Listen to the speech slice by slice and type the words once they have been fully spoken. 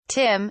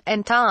Tim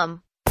and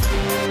Tom. Tim.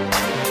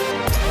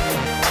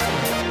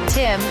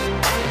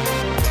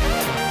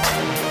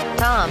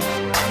 Tom.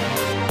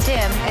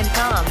 Tim and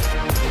Tom.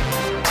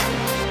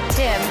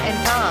 Tim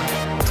and Tom.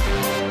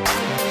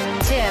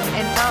 Tim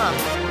and Tom.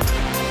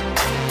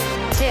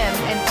 Tim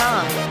and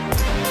Tom.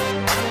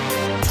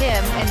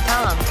 Tim and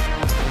Tom.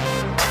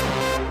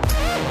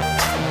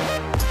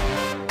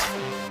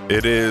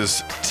 It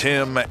is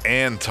Tim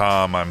and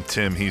Tom. I'm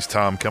Tim. He's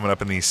Tom. Coming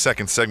up in the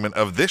second segment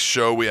of this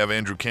show, we have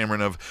Andrew Cameron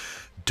of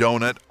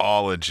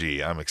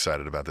Donutology. I'm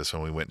excited about this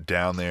one. We went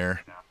down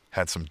there,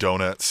 had some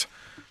donuts,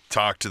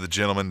 talked to the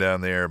gentleman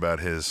down there about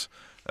his,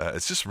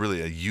 it's just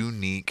really a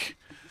unique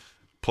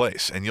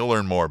place, and you'll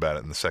learn more about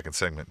it in the second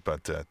segment.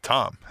 But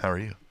Tom, how are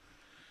you?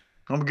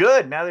 I'm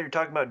good. Now that you're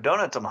talking about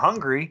donuts, I'm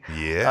hungry.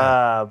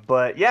 Yeah.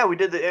 But yeah, we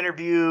did the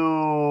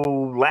interview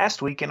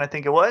last weekend, I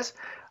think it was.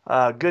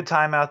 Good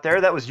time out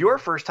there. That was your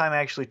first time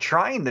actually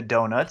trying the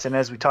donuts, and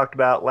as we talked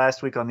about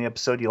last week on the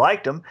episode, you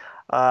liked them.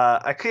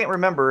 I can't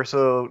remember,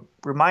 so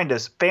remind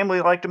us.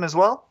 Family liked them as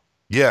well?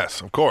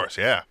 Yes, of course,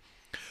 yeah.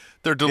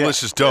 They're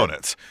delicious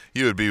donuts.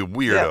 You would be a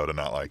weirdo to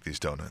not like these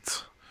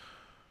donuts.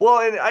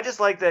 Well, and I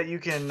just like that you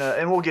can,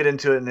 and we'll get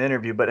into it in the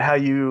interview, but how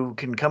you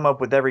can come up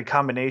with every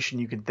combination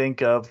you can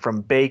think of,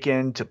 from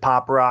bacon to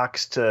Pop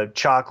Rocks to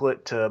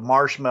chocolate to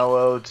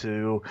marshmallow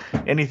to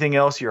anything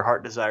else your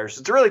heart desires.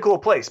 It's a really cool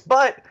place,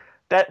 but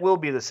that will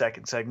be the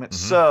second segment.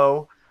 Mm-hmm.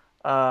 So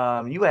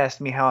you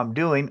asked me how I'm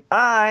doing.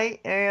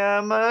 I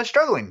am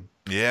struggling.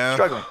 Yeah.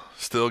 Struggling.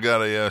 Still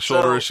got a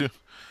shoulder issue?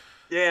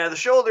 Yeah, the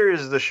shoulder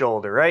is the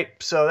shoulder, right?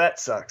 So that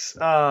sucks.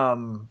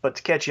 But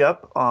to catch you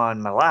up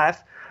on my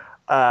life,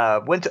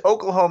 went to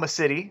Oklahoma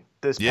City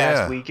this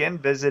past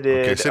weekend.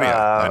 Visited. Okay, City.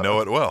 I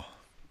know it well.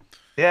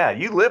 Yeah,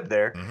 you lived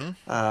there.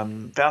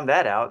 Mm-hmm. Found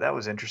that out. That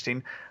was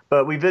interesting.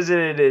 But we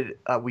visited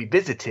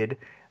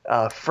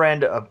a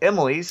friend of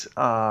Emily's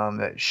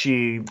that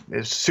she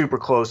is super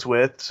close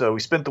with. So we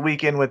spent the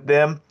weekend with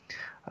them.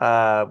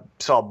 Saw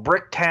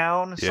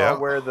Bricktown, saw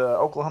where the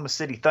Oklahoma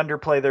City Thunder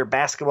play their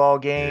basketball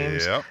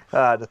games.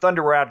 The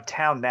Thunder were out of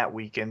town that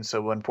weekend,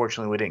 so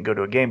unfortunately we didn't go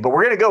to a game. But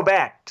we're going to go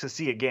back to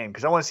see a game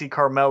because I want to see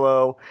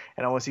Carmelo,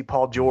 and I want to see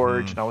Paul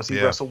George, and I want to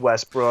see Russell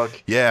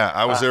Westbrook. Yeah,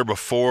 I was there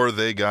before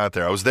they got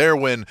there. I was there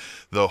when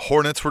the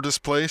Hornets were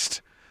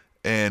displaced,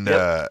 and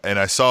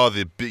I saw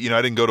I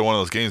didn't go to one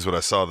of those games, but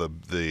I saw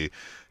the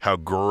how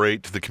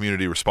great the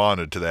community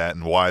responded to that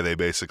and why they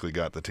basically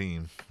got the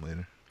team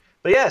later.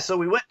 But yeah, so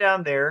we went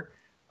down there,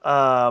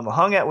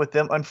 hung out with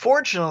them.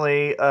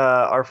 Unfortunately,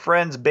 our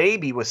friend's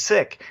baby was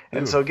sick.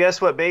 And so guess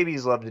what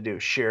babies love to do?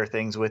 Share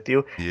things with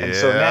you. Yeah. And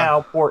so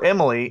now poor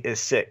Emily is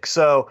sick.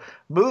 So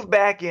moved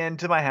back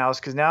into my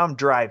house because now I'm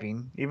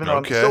driving. Even though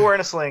I'm still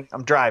wearing a sling,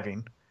 I'm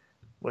driving.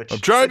 Which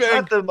is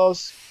not the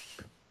most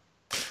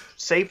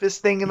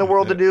safest thing in the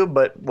world to do,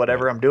 but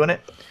whatever, I'm doing it.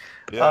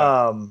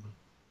 Yeah.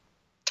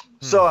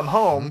 So I'm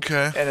home.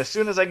 Okay. And as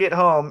soon as I get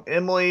home,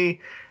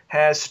 Emily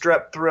has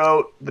strep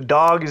throat. The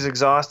dog is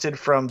exhausted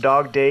from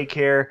dog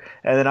daycare,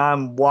 and then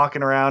I'm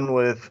walking around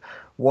with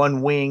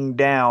one wing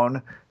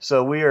down.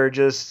 So we are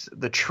just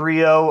the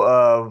trio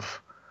of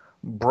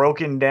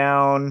broken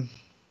down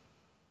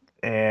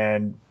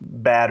and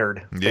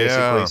battered,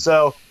 basically.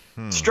 So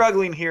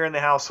struggling here in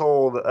the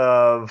household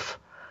of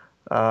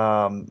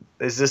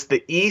is this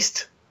the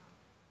East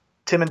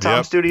Tim and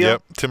Tom studio?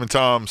 Yep, Tim and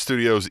Tom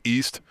Studios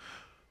East.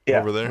 Yeah,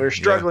 over there. We're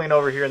struggling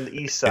over here on the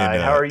east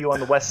side. How are you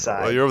on the west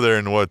side? Well, you're over there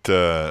in what,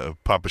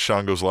 Papa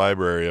Shango's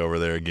library over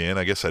there again.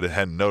 I guess I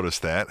hadn't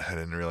noticed that. I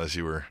didn't realize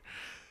you were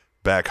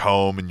back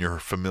home in your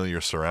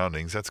familiar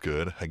surroundings. That's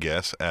good, I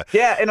guess.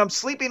 Yeah, and I'm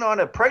sleeping on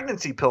a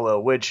pregnancy pillow,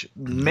 which,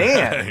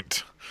 man,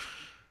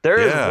 there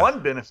is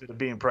one benefit of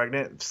being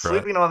pregnant.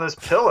 Sleeping on this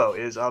pillow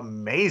is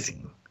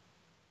amazing.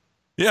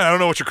 Yeah, I don't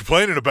know what you're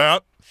complaining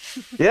about.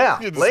 Yeah,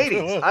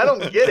 ladies, I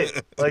don't get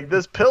it. Like,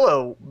 this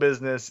pillow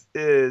business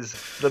is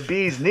the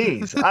bee's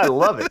knees. I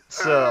love it.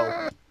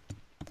 So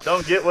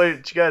don't get what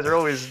you guys are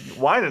always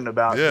whining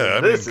about.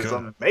 Yeah, this is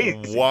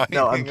amazing.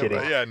 No, I'm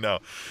kidding.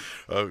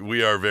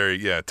 We are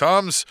very,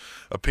 Tom's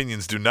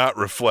opinions do not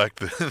reflect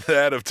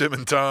that of Tim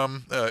and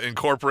Tom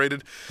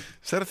Incorporated.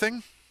 Is that a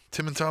thing?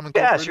 Tim and Tom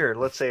Incorporated? Yeah, sure.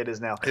 Let's say it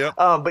is now. Yeah.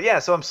 But yeah,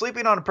 so I'm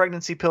sleeping on a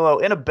pregnancy pillow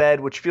in a bed,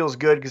 which feels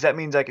good because that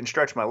means I can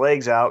stretch my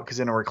legs out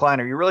because in a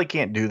recliner, you really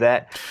can't do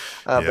that.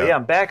 But yeah,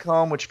 I'm back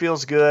home, which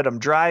feels good. I'm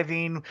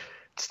driving.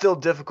 It's still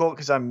difficult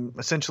because I'm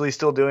essentially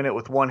still doing it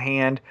with one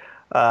hand.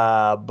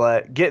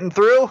 But getting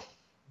through,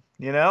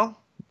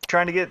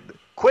 trying to get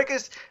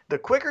the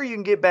quicker you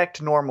can get back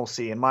to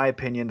normalcy, in my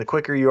opinion, the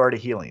quicker you are to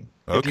healing.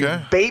 If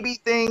you baby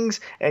things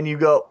and you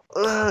go,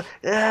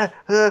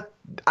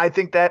 I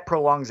think that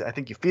prolongs it. I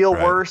think you feel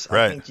worse.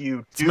 Right. I think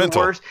you do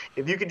worse.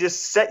 If you could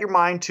just set your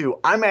mind to,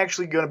 I'm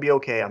actually going to be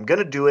okay. I'm going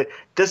to do it.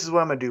 This is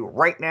what I'm going to do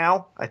right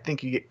now. I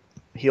think you get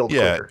healed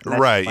quicker.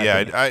 Right.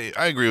 Yeah,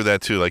 I agree with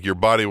that too. Like, your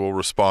body will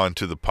respond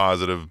to the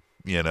positive,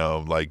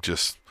 like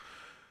just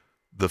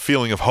the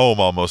feeling of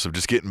home almost, of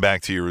just getting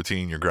back to your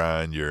routine, your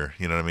grind, you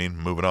know what I mean?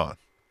 Moving on.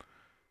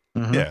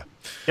 Mhm. Yeah.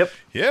 Yep.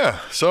 Yeah.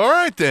 So, all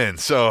right then.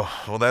 So,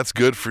 well, that's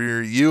good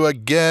for you, I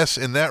guess,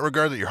 in that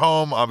regard that you're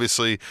home.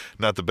 Obviously,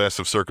 not the best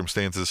of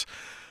circumstances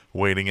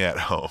waiting at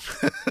home.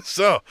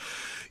 So,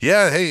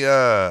 yeah, hey,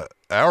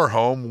 our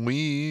home,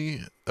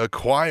 we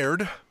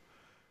acquired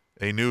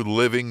a new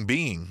living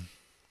being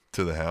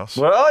to the house.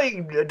 Well,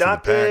 you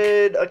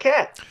adopted a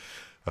cat.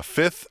 A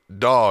fifth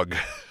dog.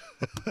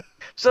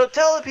 So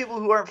tell the people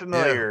who aren't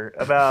familiar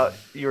about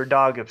your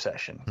dog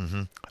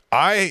obsession.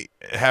 I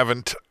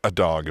haven't a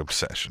dog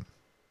obsession.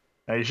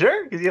 Are you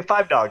sure? Because you have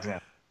 5 dogs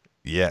now.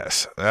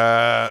 Yes.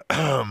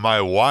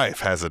 My wife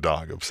has a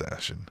dog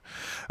obsession.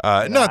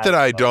 Not that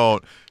I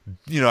don't,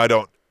 I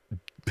don't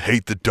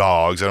hate the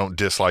dogs. I don't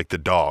dislike the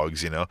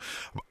dogs,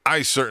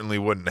 I certainly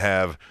wouldn't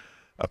have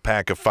a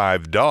pack of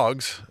 5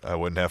 dogs. I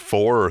wouldn't have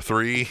 4 or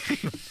 3,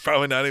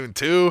 probably not even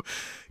 2.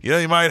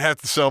 You might have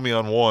to sell me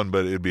on 1,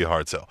 but it'd be a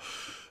hard sell.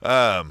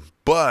 So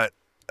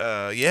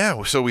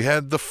we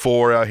had the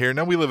 4 out here.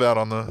 Now we live out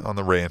on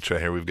the ranch out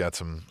here. We've got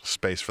some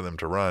space for them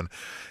to run.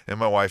 And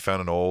my wife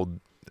found an old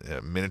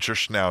miniature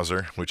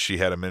schnauzer, which she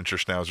had a miniature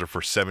schnauzer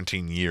for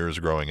 17 years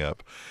growing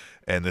up.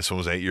 And this one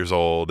was 8 years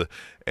old.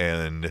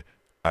 And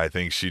I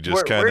think she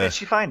just kind of... Where did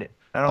she find it?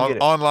 I don't get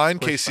it. Online,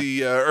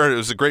 Casey, or it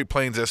was the Great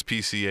Plains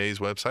SPCA's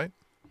website.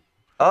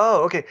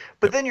 Oh, okay.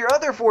 But then your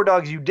other 4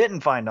 dogs you didn't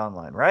find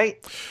online,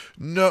 right?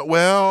 No,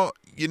 well...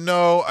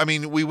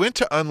 we went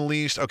to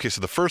Unleashed. Okay,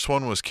 so the first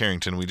one was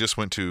Carrington. We just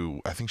went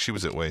to, I think she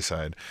was at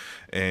Wayside,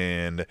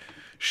 and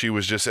she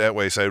was just at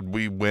Wayside.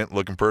 We went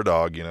looking for a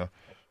dog,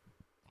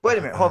 Wait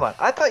a minute, hold on.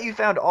 I thought you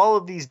found all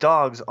of these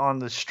dogs on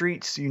the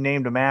streets you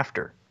named them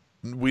after.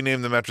 We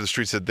named them after the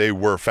streets that they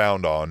were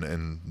found on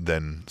and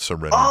then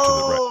surrendered to the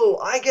Oh,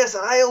 I guess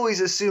I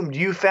always assumed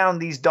you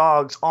found these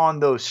dogs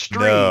on those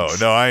streets.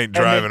 No, I ain't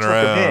driving took 'em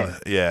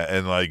around. Yeah,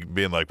 and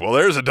being like, well,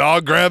 there's a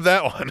dog, grab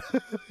that one.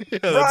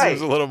 That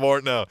seems a little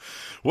more. No.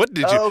 What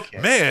did you... Okay.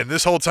 Man,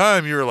 this whole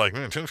time you were like,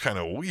 man, Tim's kind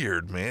of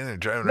weird, man. They're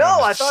driving No,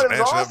 around I thought it was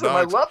snatching up awesome.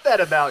 I dogs. love that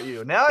about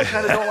you. Now I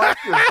kind of don't like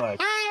you as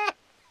much.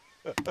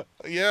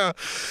 Yeah.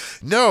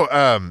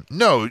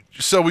 No,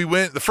 so we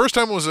went, the first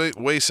time was at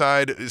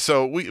Wayside.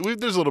 So we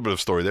there's a little bit of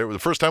story there. The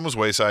first time was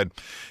Wayside,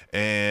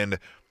 and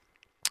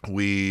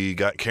we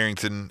got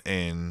Carrington,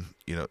 and,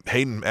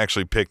 Hayden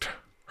actually picked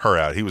her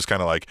out. He was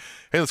kind of like,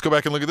 hey, let's go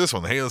back and look at this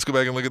one. Hey, let's go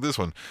back and look at this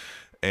one.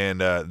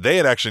 And they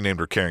had actually named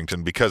her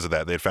Carrington because of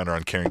that. They had found her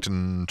on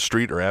Carrington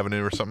Street or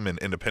Avenue or something in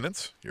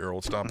Independence, your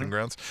old stomping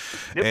grounds.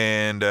 Yep.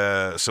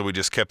 And so we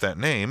just kept that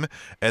name.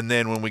 And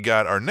then when we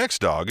got our next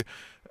dog,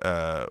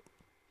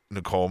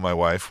 Nicole, my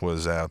wife,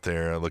 was out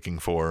there looking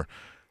for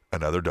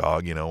another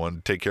dog,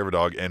 wanted to take care of a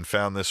dog, and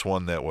found this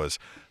one that was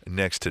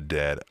next to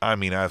dead. I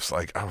mean, I was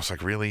like,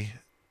 really?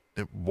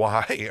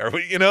 Why are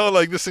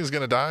we, this thing's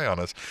going to die on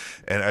us?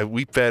 And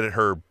we fed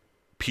her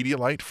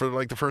Pedialyte for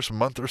the first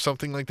month or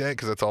something like that,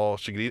 because that's all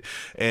she could eat.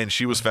 And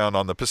she was found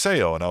on the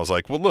Paseo. And I was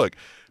like, well, look,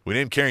 we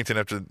named Carrington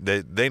after,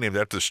 they named it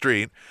after the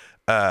street.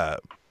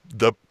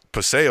 The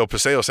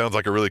Paseo sounds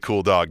like a really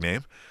cool dog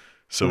name.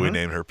 So we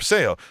named her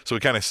Paseo. So we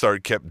kind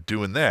of kept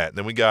doing that.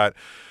 Then we got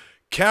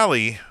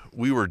Callie.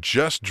 We were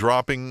just we got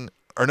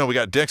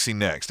Dexy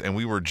next. And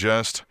we were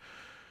just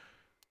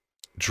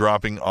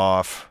dropping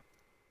off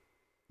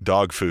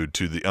dog food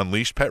to the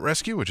Unleashed Pet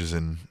Rescue, which is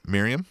in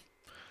Miriam.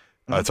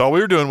 That's all we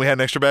were doing. We had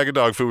an extra bag of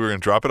dog food. We were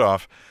going to drop it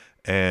off.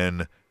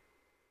 And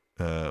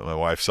my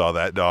wife saw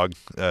that dog,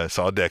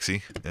 saw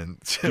Dexy. And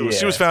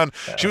she was found.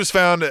 She was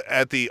found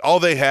at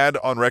all they had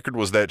on record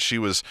was that she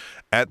was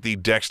at the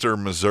Dexter,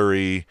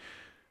 Missouri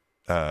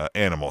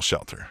animal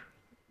shelter.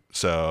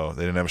 So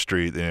they didn't have a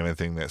street, they didn't have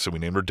anything so we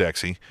named her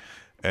Dexy.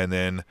 And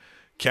then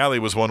Callie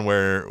was one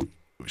where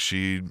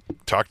she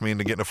talked me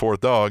into getting a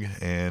 4th dog,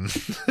 and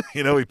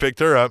we picked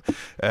her up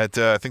at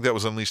I think that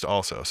was Unleashed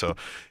also. So,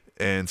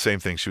 and same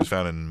thing, she was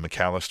found in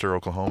McAllister,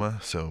 Oklahoma.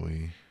 So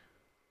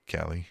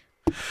Callie.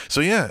 So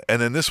yeah,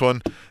 and then this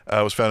one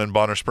was found in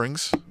Bonner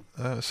Springs.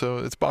 So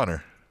it's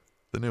Bonner,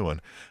 the new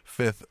one,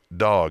 5th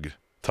dog.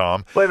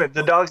 Tom. Wait a minute,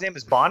 the dog's name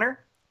is Bonner?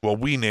 Well,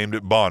 we named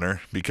it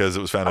Bonner because it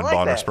was found in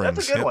Bonner Springs.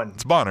 That's a good one.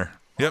 It's Bonner.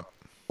 Yep.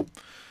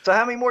 So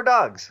how many more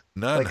dogs?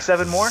 None. Like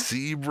 7 more?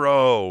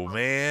 0,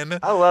 man.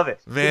 I love it.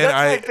 Man,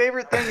 that's my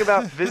favorite thing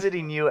about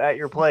visiting you at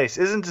your place.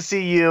 Isn't to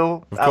see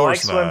you. I like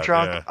Swim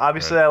Trunk. Yeah,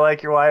 obviously, right. I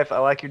like your wife. I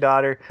like your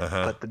daughter.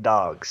 But the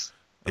dogs.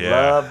 I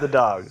love the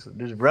dogs.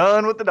 Just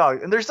run with the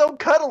dogs. And they're so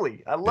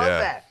cuddly. I love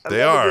that.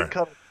 They love a good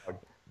cuddly dog.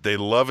 They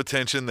love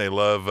attention. They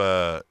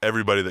love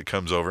everybody that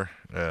comes over.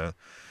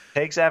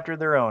 Takes after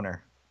their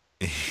owner.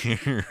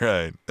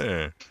 Right.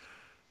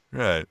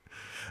 Right.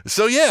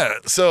 So yeah,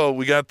 so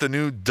we got the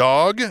new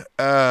dog.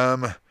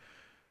 How's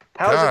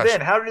it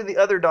been? How did the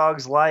other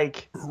dogs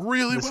like?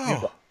 Really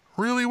well.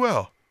 Really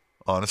well.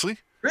 Honestly.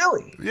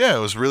 Really? Yeah, it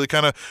was really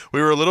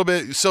we were a little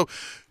bit so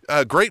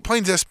Great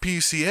Plains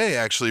SPCA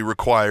actually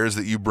requires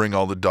that you bring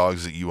all the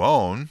dogs that you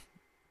own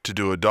to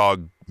do a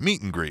dog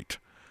meet and greet.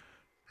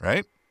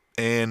 Right?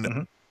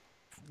 And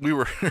we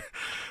were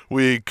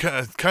we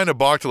kind of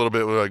balked a little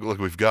bit. We're like, look,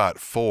 we've got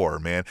 4,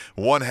 man.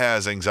 One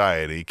has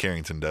anxiety.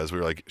 Carrington does. We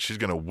were like, she's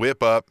gonna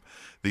whip up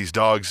these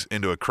dogs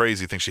into a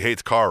crazy thing. She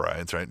hates car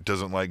rides, right?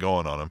 Doesn't like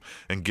going on them,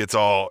 and gets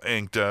all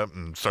inked up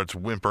and starts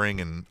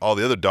whimpering, and all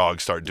the other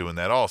dogs start doing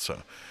that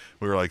also.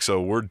 We were like,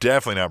 so we're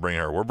definitely not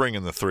bringing her. We're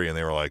bringing the 3, and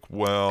they were like,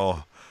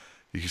 well,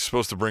 you're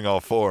supposed to bring all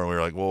 4. And we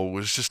were like, well,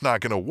 it's just not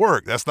going to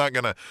work. That's not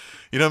going to,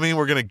 you know what I mean?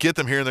 We're going to get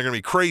them here, and they're going to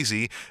be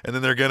crazy, and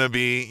then they're going to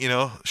be,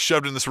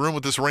 shoved in this room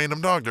with this random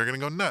dog. They're going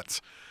to go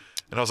nuts.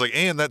 And I was like,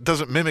 and that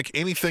doesn't mimic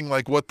anything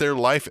like what their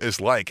life is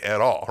like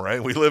at all,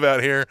 right? We live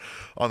out here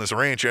on this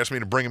ranch. You asked me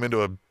to bring them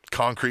into a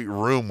concrete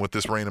room with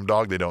this random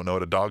dog they don't know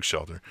at a dog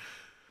shelter.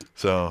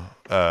 So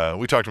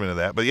we talked them into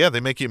that. But, yeah, they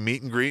make you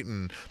meet and greet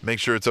and make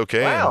sure it's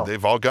okay. Wow. And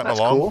they've all gotten That's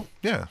along. cool.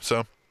 Yeah,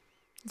 so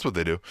that's what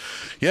they do.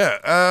 Yeah,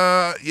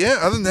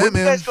 other than that, When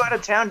man. you guys go out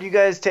of town, do you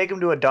guys take them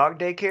to a dog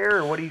daycare,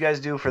 or what do you guys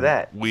do for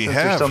that? We Since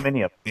have. There's so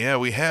many of them. Yeah,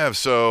 we have.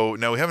 So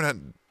now we haven't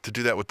had to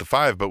do that with the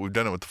 5, but we've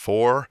done it with the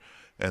 4.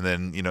 And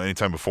then,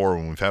 anytime before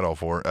when we've had all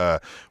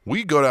 4,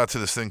 we go out to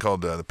this thing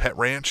called the Pet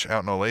Ranch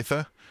out in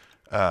Olathe.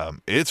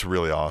 It's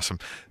really awesome.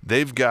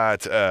 They've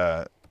got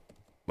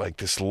like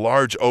this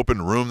large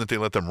open room that they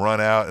let them run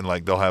out, and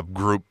like they'll have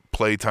group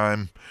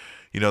playtime.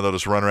 They'll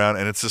just run around,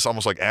 and it's just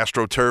almost like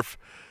AstroTurf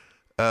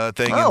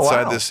thing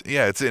inside wow. this.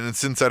 Yeah, it's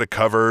inside a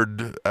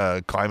covered,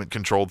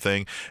 climate-controlled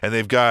thing, and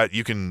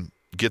you can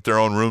get their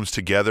own rooms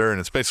together, and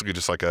it's basically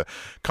just like a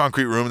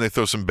concrete room, and they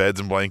throw some beds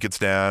and blankets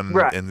down,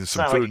 Right. and It's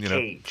some not food. like a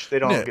cage. They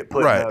don't get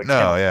put right. in a No,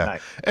 kennel yeah, at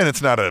night. and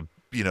it's not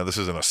this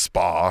isn't a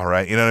spa,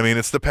 right? You know what I mean?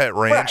 It's the pet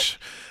ranch.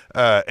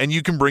 And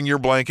you can bring your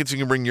blankets, you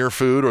can bring your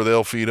food, or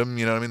they'll feed them.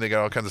 You know what I mean? They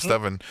got all kinds of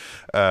stuff. And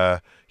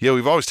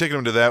we've always taken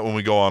them to that when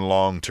we go on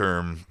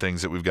long-term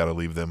things that we've got to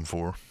leave them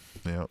for.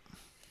 Yeah.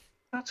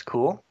 That's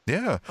cool.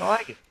 Yeah. I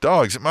like it.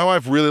 Dogs. My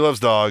wife really loves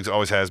dogs,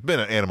 always has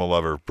been an animal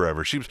lover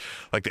forever. She was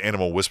like the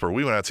animal whisperer.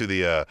 We went out to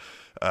the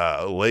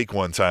lake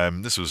one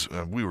time. This was,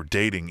 we were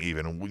dating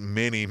even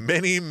many,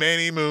 many,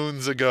 many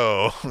moons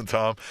ago,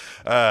 Tom.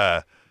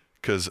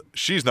 Because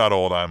she's not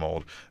old, I'm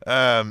old.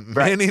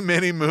 Many,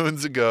 many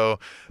moons ago,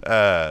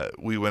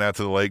 we went out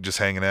to the lake just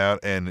hanging out,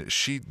 and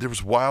there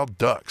was wild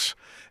ducks.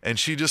 And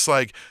she just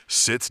like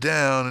sits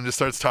down and just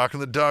starts talking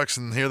to the ducks,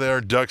 and here they are,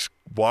 ducks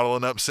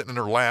waddling up, sitting in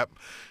her lap.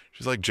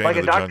 She's like Jane Like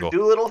of a the Dr. Jungle.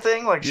 Doolittle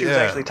thing? Like she was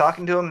actually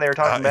talking to them, they were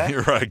talking back?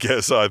 You're right, I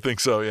guess so. I think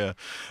so, yeah.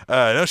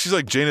 No, she's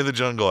like Jane of the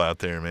Jungle out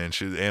there, man.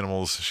 She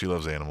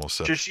loves animals.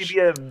 So Should she be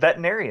a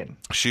veterinarian?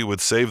 she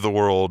would save the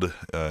world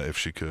if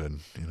she could,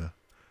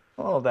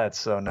 Oh, that's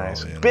so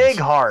nice. animals. Big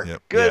heart.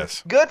 Yep. Good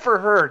Yes. good for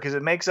her, because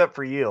it makes up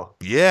for you.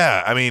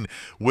 Yeah, I mean,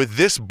 with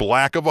this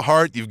black of a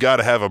heart, you've got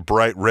to have a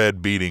bright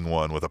red beating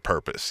one with a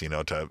purpose,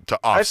 to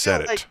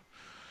offset it.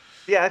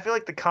 I feel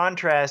like the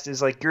contrast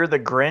is like you're the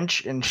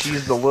Grinch and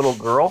she's the little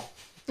girl.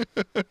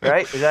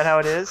 Right? Is that how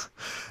it is?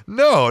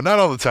 No, not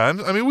all the time.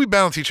 I mean, we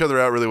balance each other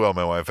out really well,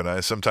 my wife and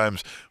I.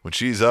 Sometimes when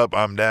she's up,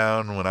 I'm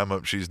down. When I'm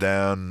up, she's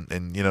down.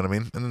 And you know what I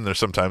mean? And then there's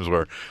sometimes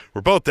where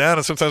we're both down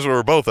and sometimes where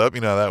we're both up.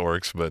 You know how that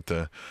works. But,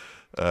 we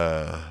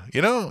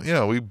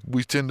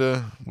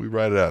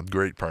ride it out.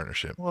 Great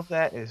partnership. Well,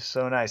 that is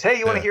so nice. Hey,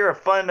 you want to hear a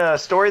fun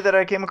story that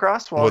I came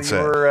across while What's you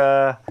that?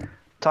 were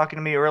talking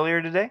to me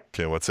earlier today?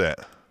 Okay, what's that?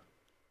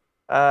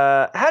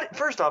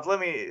 First off,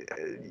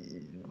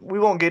 we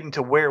won't get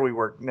into where we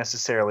work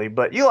necessarily,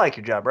 but you like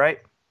your job, right?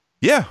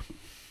 Yeah.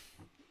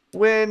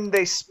 When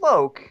they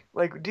smoke,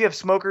 do you have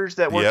smokers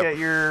that work Yep. at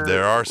your...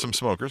 There are some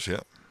smokers, yeah.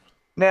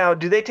 Now,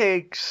 do they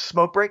take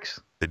smoke breaks?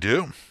 They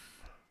do.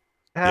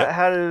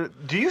 How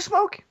do you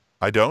smoke?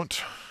 I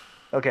don't.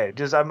 Okay,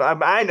 just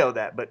I know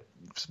that, but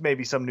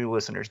maybe some new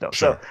listeners don't.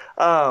 Sure.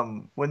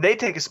 So, when they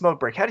take a smoke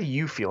break, how do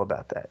you feel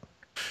about that?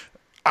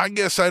 I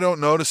guess I don't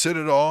notice it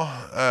at all.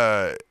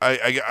 I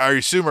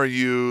assume, are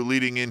you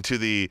leading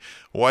into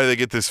why do they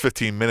get this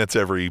 15 minutes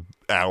every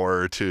hour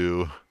or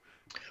two?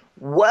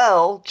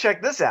 Well,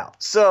 check this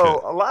out. So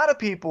Okay. a lot of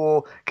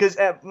people, because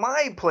at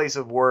my place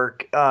of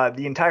work,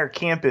 the entire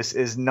campus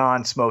is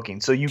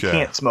non-smoking, so you Okay.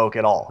 can't smoke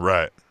at all.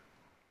 Right.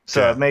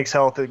 So Okay. it makes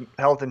health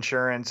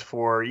insurance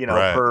for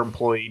Right. per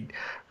employee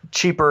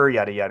cheaper,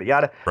 yada yada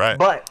yada. Right.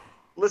 But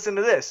listen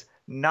to this: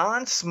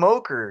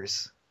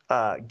 non-smokers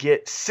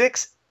get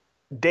 6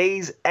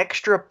 days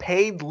extra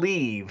paid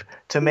leave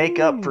to make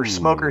up for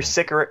smokers'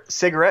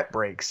 cigarette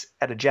breaks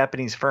at a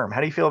Japanese firm.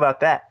 How do you feel about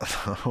that?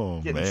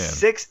 Oh, Getting man.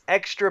 6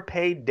 extra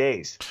paid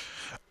days.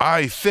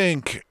 I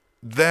think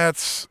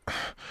that's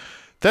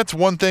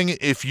one thing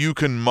if you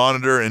can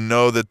monitor and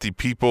know that the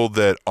people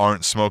that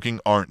aren't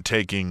smoking aren't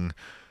taking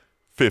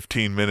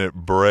 15-minute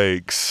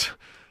breaks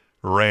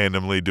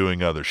randomly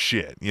doing other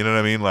shit. You know what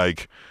I mean?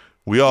 Like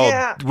we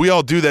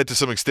all do that to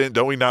some extent,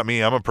 don't we? Not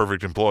me. I'm a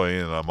perfect employee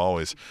and I'm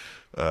always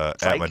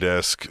at my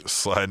desk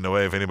sliding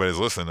away. If anybody's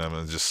listening,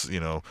 I'm just,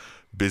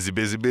 busy.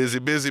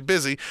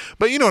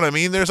 But you know what I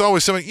mean? There's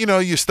always something,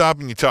 you stop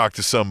and you talk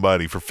to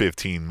somebody for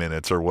 15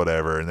 minutes or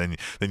whatever, and then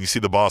you see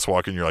the boss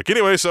walk in, you're like,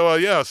 anyway, so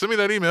yeah, send me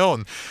that email,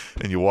 and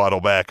you waddle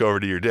back over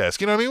to your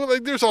desk. You know what I mean? Well,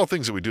 like, there's all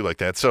things that we do like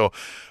that. So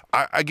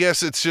I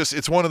guess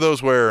it's one of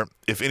those where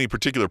if any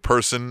particular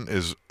person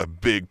is a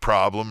big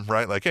problem,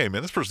 right? Like, hey,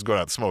 man, this person's going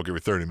out to smoke every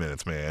 30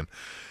 minutes, man.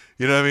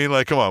 You know what I mean?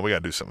 Like, come on, we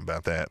got to do something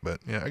about that. But,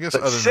 yeah, I guess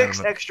other than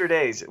 6 extra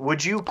days.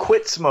 Would you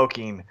quit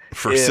smoking?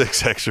 For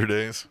 6 extra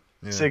days?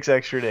 Yeah. 6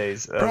 extra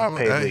days of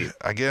Probably, paid leave.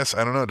 I guess.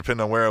 I don't know,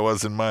 depending on where I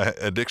was in my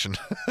addiction.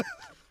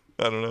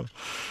 I don't know.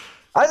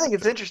 I think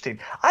it's interesting.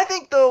 I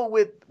think, though,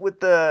 with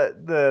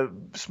the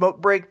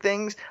smoke break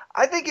things,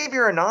 I think if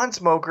you're a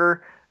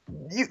non-smoker,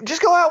 you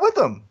just go out with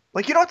them.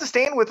 Like, you don't have to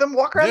stand with them.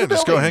 Walk around the building. Yeah,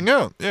 just go hang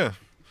out. Yeah.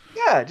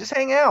 Yeah, just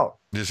hang out.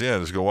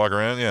 Just go walk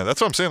around. Yeah,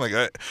 that's what I'm saying.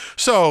 Like,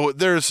 so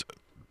there's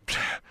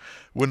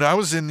when I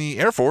was in the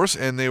Air Force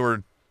and they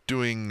were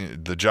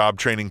doing the job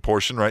training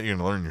portion, right? You're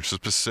going to learn your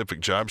specific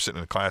job, sitting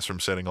in a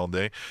classroom setting all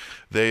day.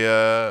 They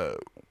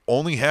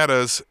only had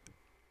us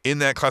in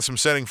that classroom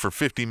setting for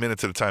 50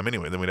 minutes at a time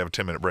anyway. Then we'd have a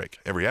 10-minute break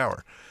every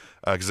hour.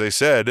 Because they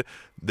said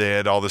they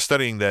had all the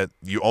studying that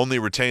you only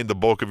retain the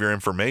bulk of your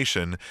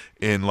information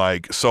in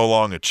like so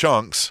long of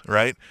chunks,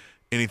 right?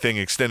 Anything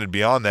extended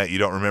beyond that, you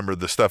don't remember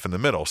the stuff in the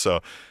middle. So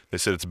they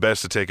said it's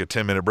best to take a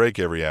 10-minute break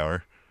every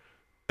hour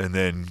and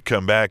then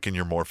come back and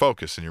you're more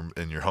focused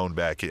and you're honed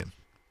back in.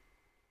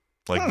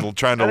 Like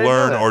trying to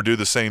learn or do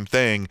the same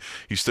thing,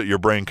 your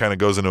brain kind of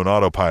goes into an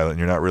autopilot and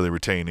you're not really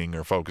retaining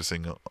or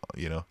focusing,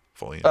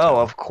 fully.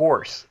 Of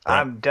course. Right.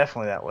 I'm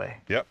definitely that way.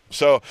 Yep.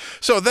 So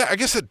that, I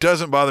guess it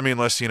doesn't bother me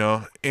unless,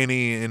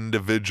 any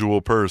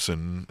individual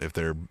person, if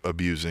they're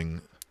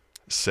abusing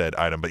said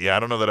item. But yeah, I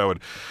don't know that I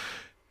would,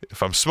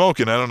 if I'm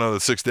smoking, I don't know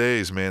that 6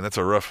 days, man, that's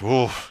a rough,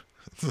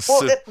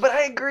 but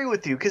I agree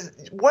with you, because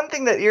one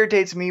thing that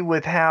irritates me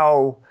with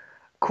how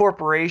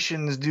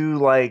corporations do,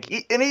 like,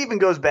 and it even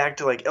goes back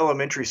to like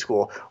elementary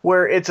school,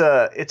 where it's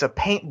a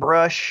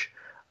paintbrush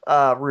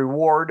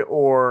reward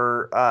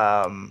or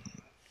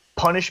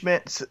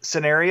punishment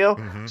scenario.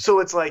 Mm-hmm. So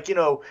it's like,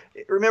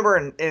 remember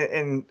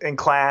in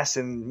class,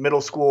 in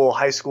middle school,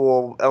 high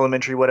school,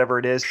 elementary, whatever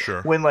it is,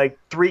 sure, when like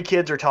 3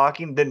 kids are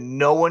talking, then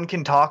no one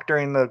can talk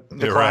during the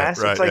class.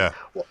 Right, it's like, yeah.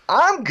 Well,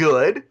 I'm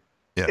good.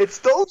 Yeah. It's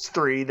those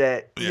 3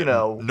 that,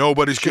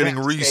 nobody's getting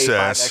recess.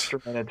 5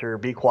 extra minutes or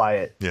be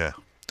quiet. Yeah.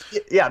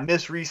 Yeah,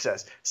 miss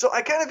recess. So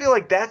I kind of feel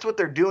like that's what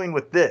they're doing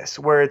with this,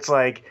 where it's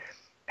like,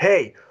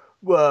 hey,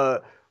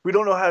 we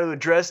don't know how to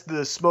address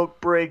the smoke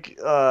break,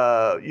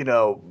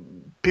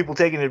 people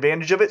taking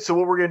advantage of it. So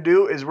what we're going to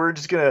do is we're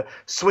just going to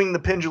swing the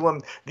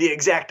pendulum the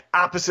exact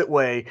opposite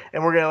way,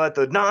 and we're going to let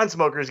the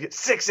non-smokers get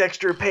 6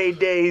 extra paid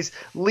days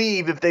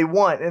leave if they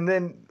want. And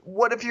then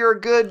what if you're a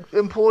good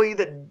employee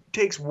that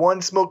takes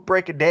 1 smoke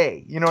break a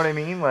day? You know what I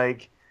mean?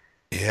 Like,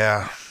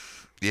 yeah,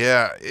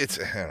 it's,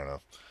 I don't know.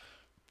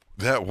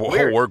 That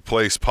whole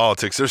workplace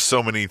politics, there's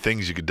so many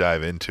things you could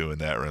dive into in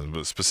that room,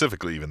 but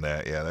specifically even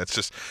that, that's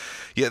just,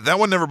 that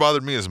one never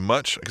bothered me as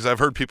much, because I've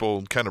heard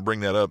people kind of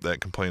bring that up,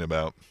 that complain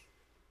about,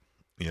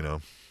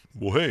 well,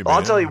 hey, man.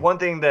 I'll tell you one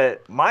thing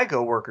that my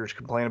coworkers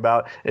complain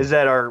about is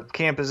that our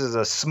campus is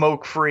a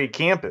smoke-free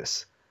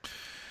campus.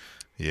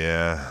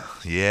 Yeah.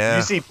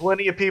 You see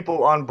plenty of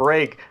people on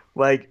break,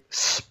 like,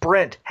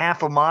 sprint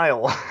half a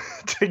mile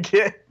to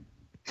get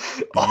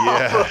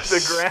off of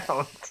the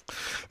ground.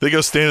 They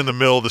go stand in the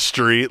middle of the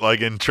street, like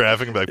in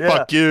traffic, and be like,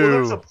 fuck you. Well,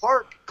 there's a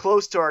park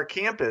close to our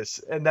campus,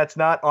 and that's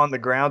not on the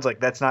grounds.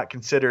 Like, that's not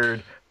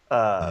considered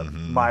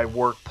my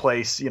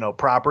workplace,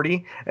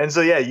 property. And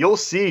so, you'll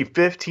see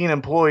 15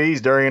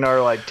 employees during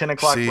our, like, 10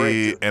 o'clock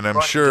break. And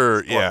I'm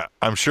sure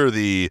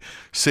the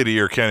city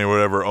or county or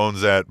whatever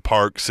owns that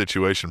park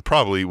situation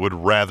probably would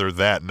rather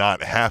that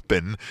not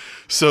happen.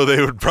 So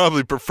they would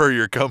probably prefer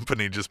your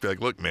company just be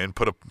like, look, man,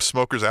 put a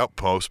smoker's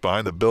outpost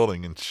behind the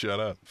building and shut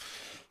up.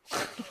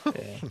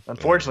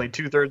 Unfortunately,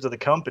 2/3 of the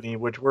company,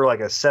 which we're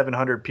like a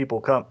 700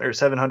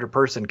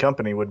 person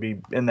company, would be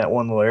in that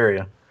one little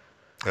area.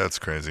 That's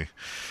crazy.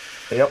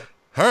 Yep.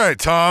 All right,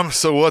 Tom.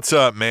 So what's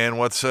up, man?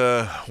 What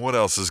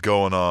else is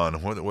going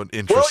on? What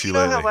interests you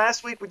lately? How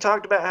last week we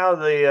talked about how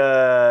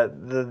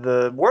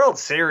the World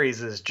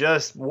Series is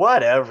just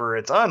whatever.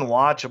 It's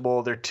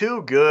unwatchable. They're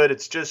too good.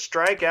 It's just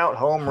strikeout,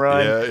 home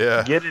run.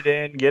 Yeah. Get it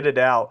in, get it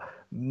out.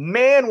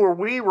 Man, were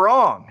we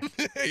wrong.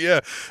 Yeah,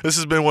 this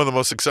has been one of the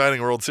most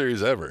exciting World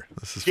Series ever.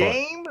 This is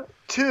Game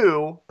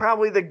 2,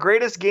 probably the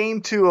greatest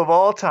Game 2 of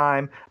all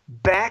time,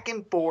 back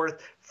and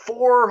forth,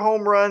 4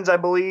 home runs, I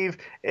believe,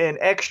 in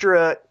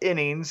extra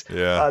innings.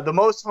 Yeah. The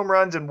most home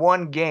runs in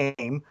one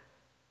game.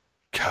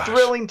 Gosh.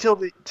 Thrilling till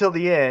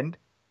the end.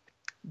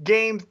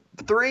 Game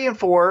 3 and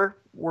 4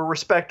 were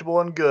respectable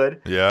and good.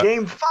 Yeah.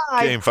 Game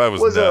 5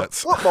 was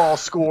nuts. A football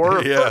score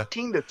of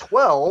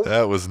 13-12.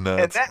 That was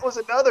nuts. And that was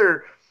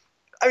another...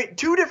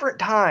 2 different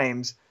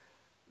times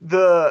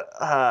the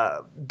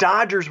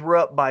Dodgers were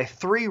up by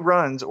 3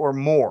 runs or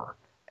more.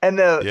 And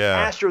the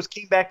Astros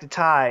came back to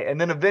tie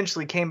and then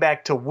eventually came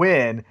back to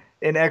win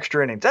in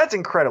extra innings. That's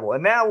incredible.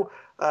 And now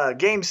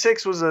Game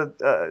 6 was it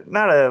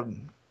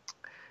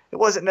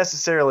wasn't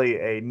necessarily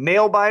a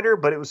nail biter,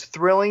 but it was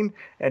thrilling.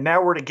 And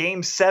now we're to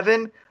Game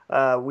 7.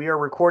 We are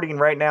recording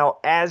right now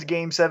as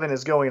Game 7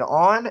 is going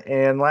on.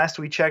 And last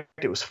we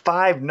checked, it was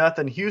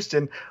 5-0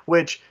 Houston,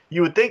 which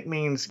you would think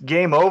means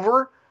game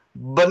over,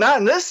 but not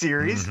in this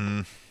series.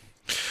 Mm-hmm.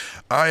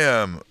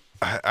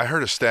 I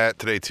heard a stat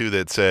today too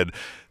that said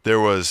there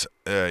was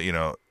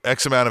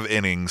X amount of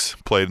innings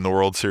played in the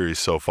World Series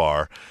so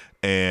far,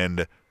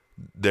 and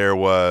there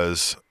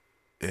was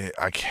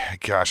I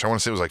want to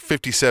say it was like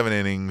 57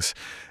 innings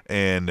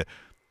and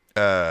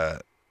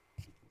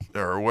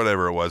or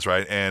whatever it was,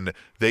 right? And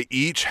they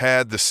each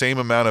had the same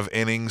amount of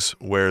innings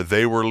where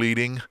they were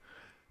leading.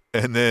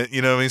 And then,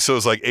 you know what I mean? So it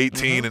was like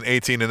 18 and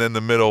 18, and then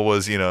the middle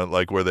was,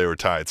 like where they were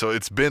tied. So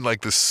it's been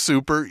like the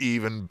super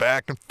even,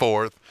 back and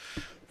forth,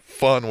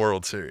 fun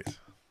World Series.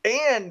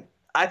 And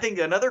I think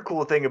another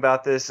cool thing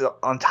about this,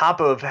 on top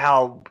of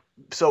how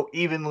so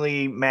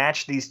evenly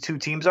matched these two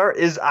teams are,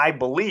 is I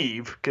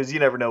believe, because you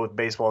never know with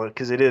baseball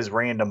because it is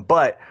random,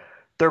 but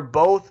they're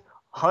both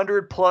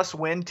 100-plus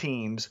win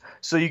teams.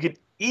 So you could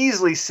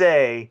easily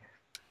say,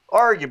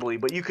 arguably,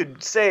 but you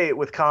could say it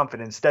with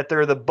confidence that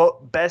they're the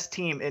best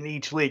team in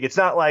each league. It's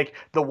not like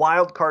the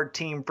wild card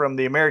team from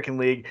the American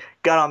League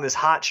got on this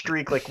hot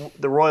streak like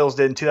the Royals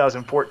did in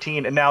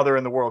 2014, and now they're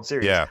in the World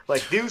Series. Yeah.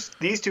 Like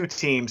these two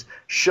teams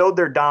showed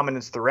their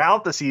dominance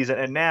throughout the season,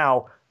 and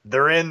now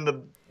they're in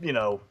the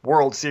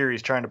World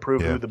Series trying to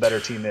prove who the better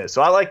team is.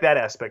 So I like that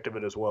aspect of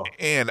it as well.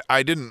 And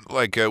I didn't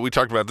we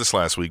talked about this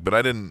last week, but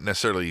I didn't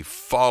necessarily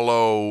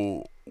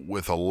follow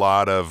with a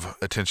lot of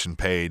attention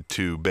paid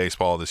to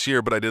baseball this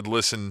year, but I did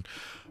listen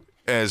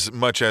as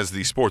much as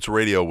the sports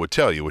radio would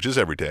tell you, which is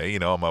every day,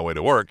 on my way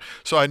to work.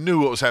 So I knew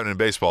what was happening in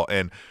baseball.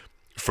 And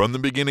from the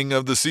beginning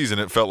of the season,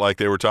 it felt like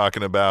they were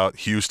talking about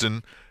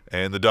Houston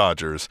and the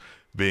Dodgers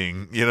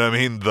being,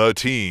 the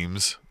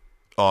teams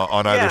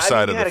on either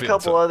side of the field. You had a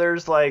couple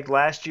others, like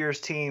last year's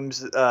teams,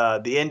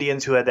 the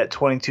Indians, who had that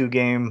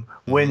 22-game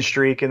win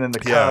streak, and then the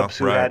Cubs,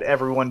 who had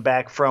everyone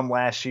back from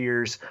last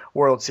year's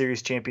World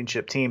Series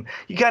championship team.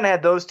 You kind of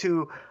had those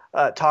two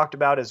talked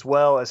about as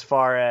well, as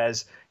far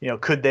as,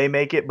 could they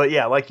make it? But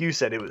yeah, like you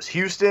said, it was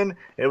Houston,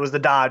 it was the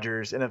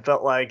Dodgers, and it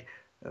felt like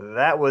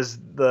that was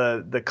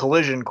the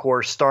collision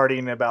course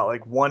starting about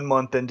like 1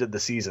 month into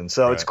the season.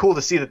 So it's cool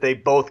to see that they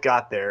both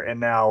got there, and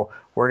now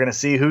we're going to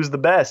see who's the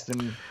best.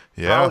 And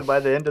probably by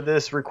the end of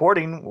this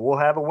recording, we'll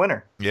have a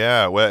winner.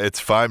 Yeah, well, it's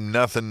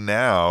 5-0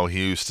 now.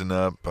 Houston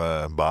up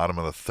bottom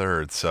of the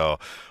third. So,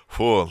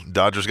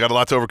 Dodgers got a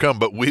lot to overcome,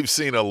 but we've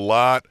seen a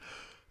lot.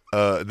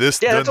 This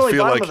doesn't that's only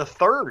feel bottom like of the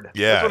third.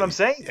 Yeah, that's what I'm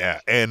saying. Yeah,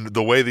 and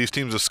the way these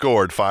teams have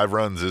scored, 5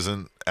 runs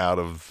isn't out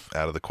of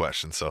the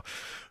question. So,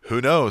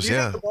 who knows? Do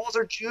you think the balls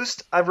are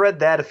juiced? I've read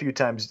that a few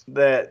times,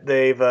 that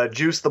they've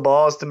juiced the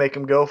balls to make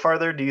them go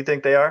farther. Do you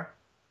think they are?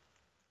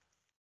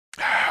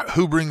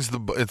 Who brings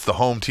it's the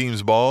home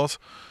team's balls?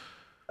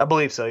 I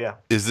believe so, yeah.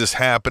 Is this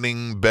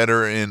happening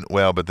better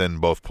but then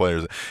both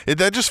players?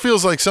 That just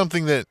feels like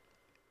something that.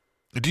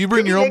 Do you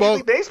bring your own balls?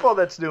 Major League Baseball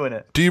that's doing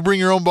it. Do you bring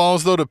your own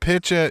balls though to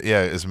pitch at?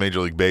 Yeah, is Major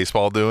League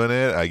Baseball doing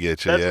it? I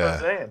get you. That's what I'm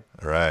saying.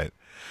 Right.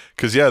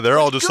 Because they're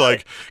all just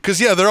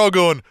good. They're all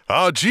going,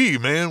 oh, gee,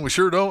 man, we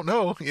sure don't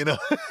know,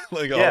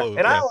 like all of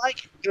and I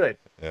like it good.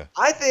 Yeah.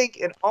 I think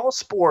in all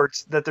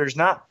sports that there's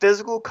not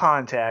physical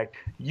contact,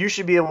 you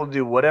should be able to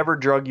do whatever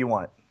drug you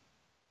want.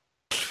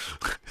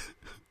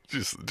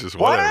 just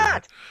why whatever.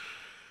 not?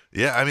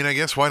 Yeah, I mean, I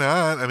guess why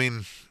not? I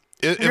mean,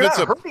 if you're it's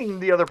not hurting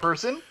the other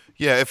person.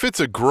 Yeah, if it's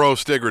a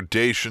gross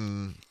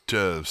degradation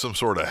to some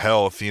sort of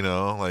health,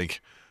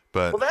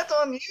 but well, that's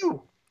on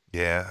you.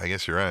 Yeah, I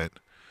guess you're right.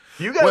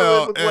 You got to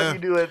live with what you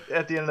do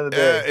at the end of the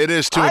day. It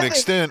is to an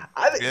extent.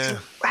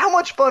 How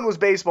much fun was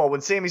baseball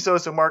when Sammy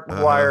Sosa, Mark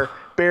McGwire,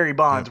 Barry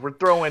Bonds were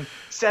throwing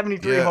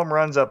 73 home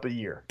runs up a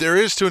year? There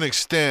is to an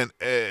extent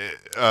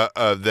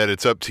that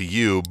it's up to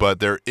you, but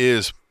there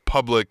is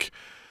public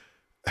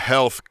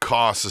health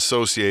costs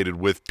associated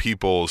with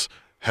people's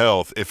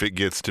health if it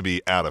gets to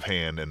be out of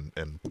hand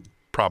and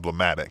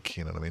problematic.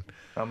 You know what I mean?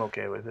 I'm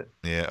okay with it.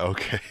 Yeah,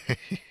 okay.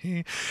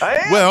 I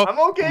am. Well, I'm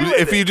okay with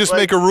if you just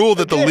make a rule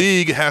that the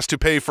league has to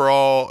pay for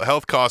all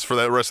health costs for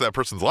the rest of that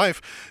person's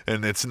life,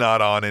 and it's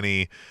not on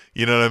any,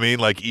 you know what I mean,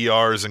 like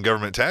ERs and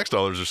government tax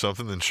dollars or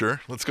something, then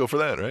sure, let's go for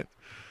that, right?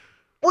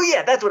 Well,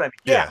 yeah, that's what I mean.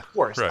 Yeah, of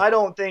course. Right. I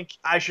don't think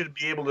I should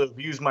be able to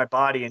abuse my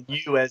body, and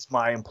you as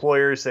my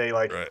employer say,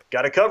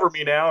 got to cover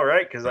me now,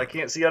 right? Because I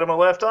can't see out of my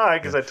left eye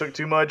because I took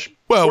too much.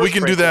 Well, we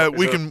can do that.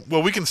 We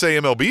can say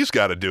MLB's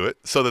got to do it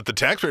so that the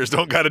taxpayers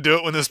don't got to do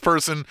it when this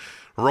person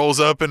rolls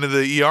up into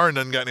the ER and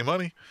doesn't got any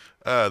money.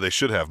 They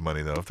should have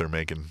money, though, if they're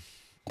making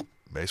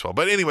baseball.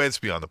 But anyway, it's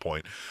beyond the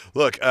point.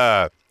 Look,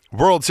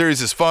 World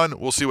Series is fun.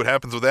 We'll see what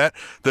happens with that.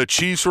 The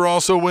Chiefs were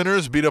also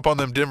winners, beat up on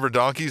them Denver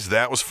Donkeys.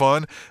 That was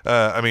fun.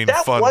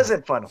 That fun.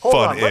 Wasn't fun. Hold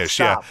on, let's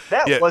stop.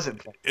 That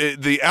wasn't fun.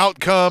 The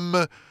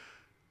outcome,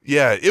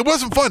 it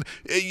wasn't fun.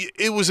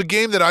 It was a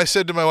game that I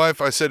said to my wife,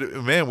 I said,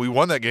 man, we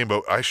won that game,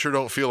 but I sure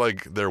don't feel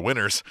like they're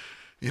winners.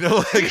 You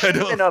know, They like I should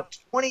have don't. been up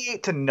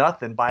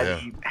 28-0 by Yeah.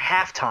 the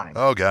halftime.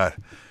 Oh God,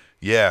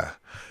 yeah.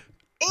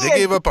 They And-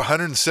 gave up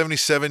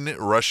 177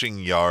 rushing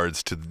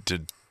yards to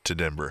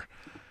Denver.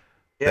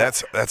 Yeah.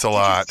 That's a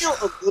lot. Did you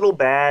feel a little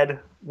bad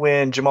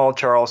when Jamal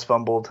Charles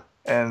fumbled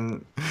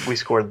and we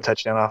scored the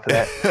touchdown off of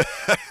that?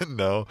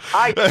 No.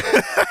 I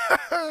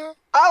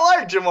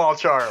like Jamal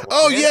Charles.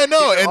 Oh man. yeah,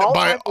 no, He's an and by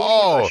all-time leading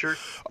all, rusher,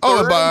 oh,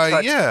 third in by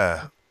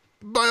touchdowns.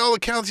 by all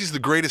accounts, he's the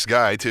greatest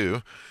guy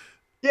too.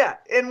 Yeah,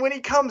 and when he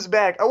comes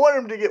back, I want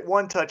him to get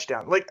one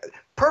touchdown. Like,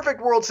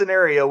 perfect world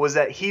scenario was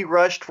that he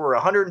rushed for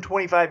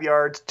 125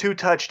 yards, 2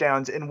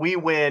 touchdowns, and we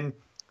win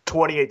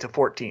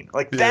 28-14.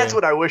 Like, that's Yeah.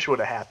 what I wish would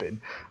have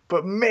happened.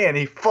 But man,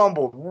 he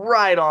fumbled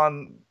right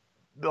on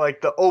like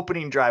the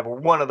opening drive or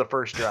one of the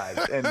first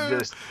drives, and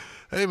just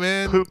Hey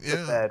man, pooped the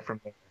yeah. bed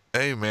from there.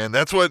 Hey man,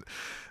 that's what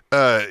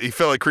he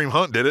felt like Kareem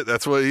Hunt did it.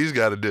 That's what he's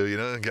got to do. You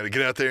know, got to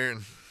get out there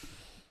and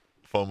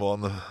fumble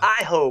on the.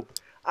 I hope.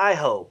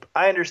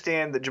 I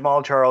understand that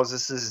Jamal Charles,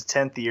 this is his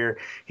 10th year.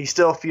 He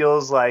still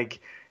feels like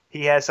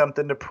he has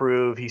something to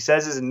prove. He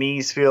says his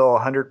knees feel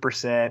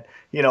 100%.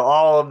 You know,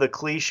 all of the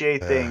cliche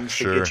things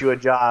sure. to get you a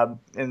job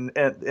in the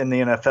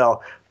NFL.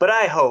 But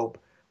I hope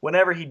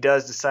whenever he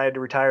does decide to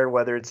retire,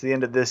 whether it's the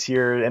end of this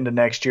year, end of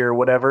next year, or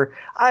whatever,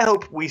 I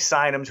hope we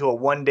sign him to a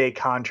one-day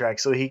contract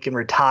so he can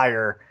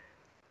retire.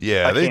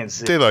 Yeah, I they can't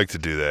see. they like to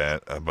do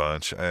that a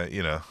bunch.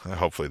 You know,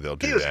 hopefully they'll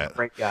He do was that. a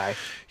great guy.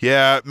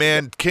 Yeah,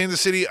 man, Kansas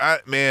City.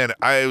 I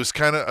was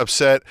kind of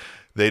upset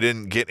they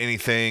didn't get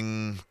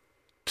anything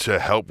to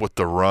help with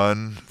the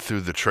run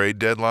through the trade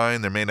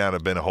deadline. There may not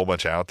have been a whole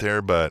bunch out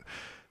there, but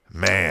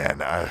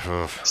man,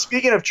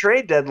 Speaking of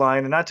trade deadline,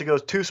 and not to go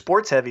too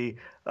sports heavy,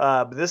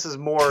 but this is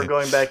more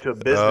going back to a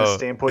business Oh,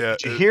 standpoint. yeah.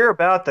 Did you hear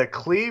about the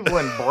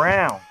Cleveland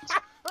Browns?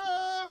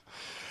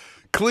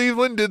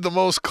 Cleveland did the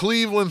most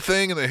Cleveland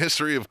thing in the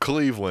history of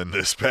Cleveland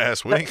this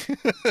past week.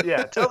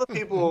 Yeah, tell the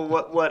people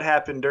what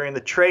happened during the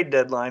trade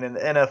deadline in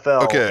the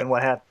NFL Okay. and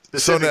what happened So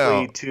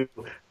specifically now- to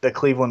the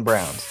Cleveland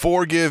Browns.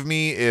 Forgive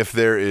me if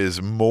there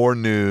is more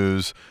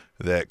news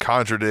that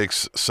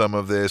contradicts some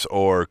of this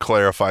or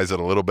clarifies it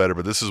a little better,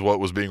 but this is what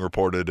was being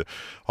reported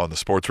on the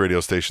sports radio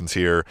stations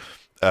here.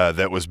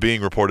 That was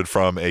being reported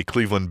from a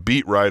Cleveland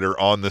beat writer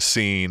on the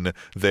scene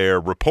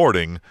there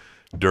reporting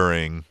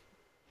during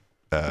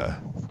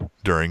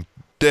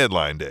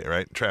deadline day,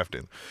 right? Draft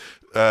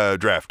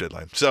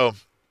deadline. So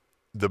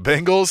the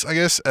Bengals, I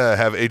guess,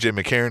 have A.J.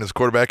 McCarron as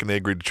quarterback, and they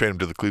agreed to trade him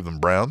to the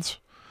Cleveland Browns.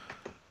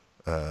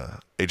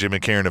 A.J.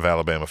 McCarron of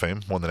Alabama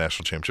fame won the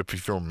national championship.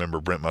 If you remember,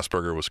 Brent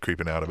Musburger was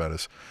creeping out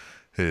about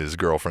his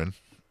girlfriend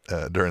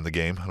during the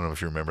game. I don't know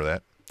if you remember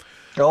that.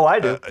 Oh, I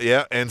do.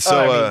 Yeah, and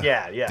so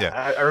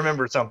yeah. I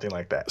remember something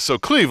like that. so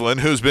Cleveland,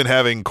 who's been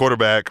having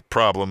quarterback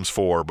problems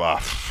for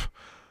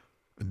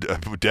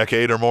a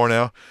decade or more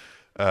now,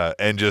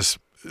 and just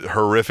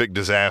horrific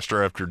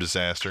disaster after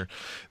disaster,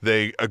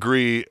 they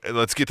agree,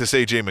 let's get this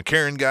A.J.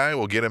 McCarron guy.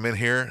 We'll get him in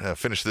here,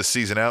 finish this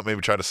season out,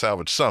 maybe try to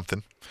salvage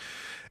something.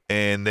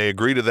 And they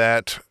agree to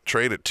that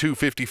trade at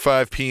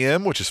 2:55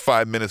 p.m., which is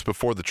 5 minutes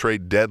before the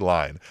trade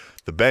deadline.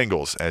 The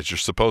Bengals, as you're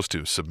supposed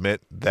to,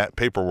 submit that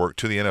paperwork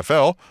to the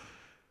NFL,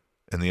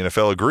 and the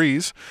NFL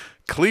agrees.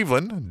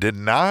 Cleveland did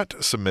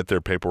not submit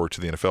their paperwork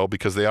to the NFL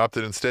because they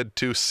opted instead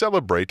to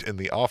celebrate in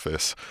the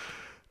office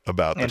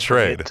about the And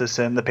trade. forget to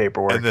send the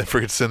paperwork. And then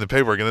forget to send the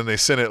paperwork, and then they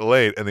sent it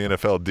late, and the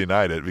NFL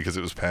denied it because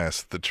it was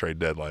past the trade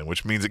deadline,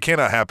 which means it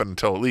cannot happen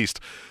until at least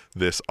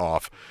this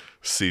off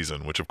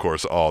season, which of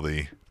course all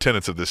the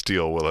tenets of this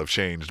deal will have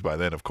changed by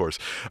then, of course.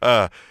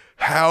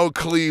 How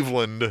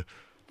Cleveland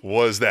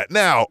was that?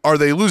 Now, are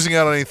they losing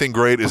out on anything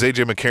great? Is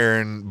A.J.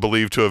 McCarron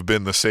believed to have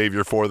been the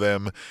savior for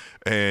them?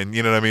 And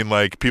you know what I mean?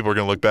 Like, people are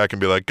going to look back and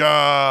be like,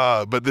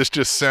 but this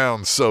just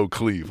sounds so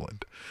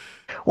Cleveland.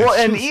 Well,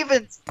 and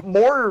even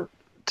more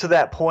to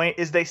that point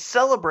is they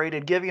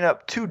celebrated giving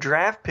up 2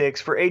 draft picks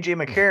for A.J.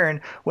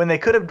 McCarron when they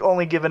could have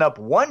only given up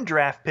 1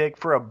 draft pick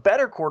for a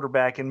better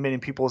quarterback in many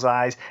people's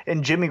eyes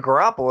in Jimmy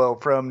Garoppolo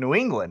from New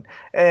England.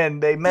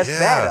 And they messed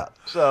that up.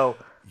 So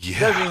it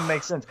doesn't even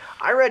make sense.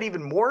 I read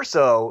even more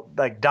so,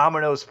 like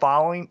dominoes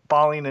falling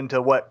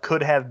into what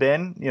could have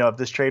been, you know, if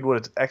this trade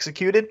was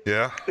executed.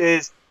 Yeah.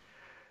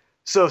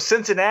 So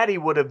Cincinnati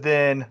would have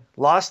then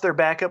lost their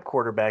backup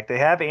quarterback. They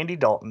have Andy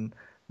Dalton.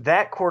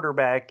 That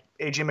quarterback,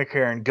 A.J.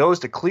 McCarron, goes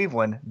to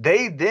Cleveland.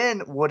 They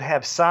then would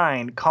have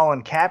signed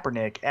Colin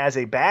Kaepernick as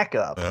a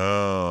backup.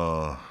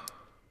 Oh.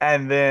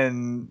 And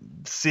then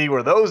see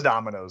where those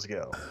dominoes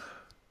go.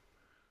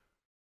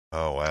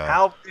 Oh, wow.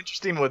 How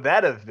interesting would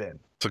that have been?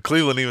 So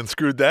Cleveland even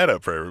screwed that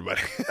up for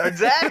everybody.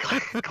 Exactly.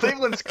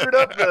 Cleveland screwed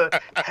up the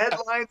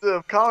headlines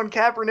of Colin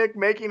Kaepernick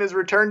making his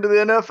return to the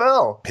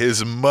NFL.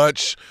 His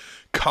much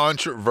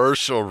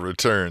controversial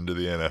return to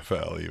the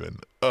NFL, even.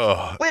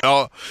 Wait,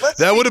 that let's would think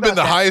have been about the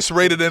that. highest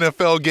rated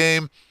NFL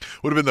game.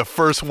 Would have been the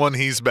first one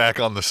he's back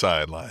on the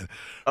sideline.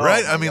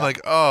 Right? my I mean,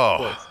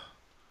 God.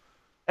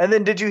 And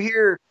then did you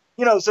hear,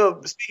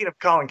 so speaking of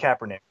Colin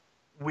Kaepernick,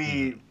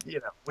 we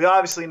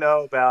obviously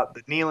know about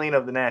the kneeling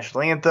of the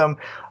national anthem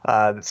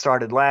that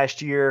started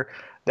last year.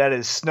 that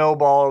is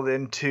snowballed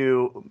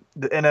into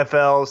the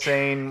NFL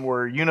saying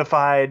we're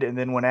unified, and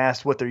then when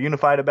asked what they're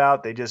unified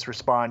about, they just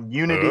respond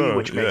unity,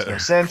 which makes no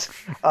sense.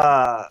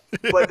 But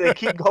they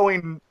keep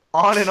going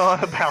on and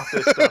on about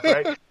this stuff,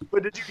 right?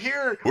 But did you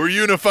hear? We're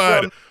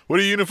unified. What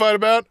are you unified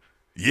about?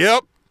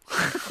 Yep.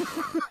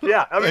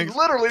 Yeah, I mean, Thanks.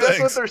 literally, that's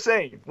Thanks. what they're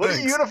saying. What are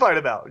you unified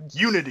about?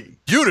 Unity.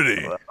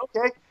 Unity.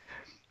 Okay.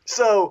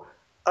 So,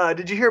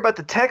 did you hear about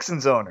the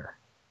Texans owner?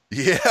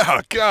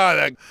 Yeah,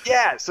 God.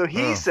 Yeah, so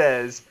he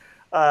says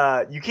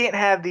you can't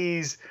have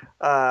these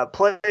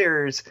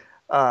players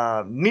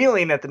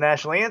kneeling at the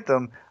national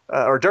anthem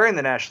or during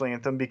the national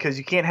anthem because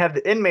you can't have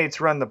the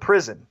inmates run the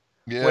prison,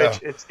 which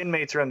it's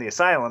inmates run the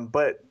asylum,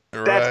 but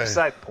that's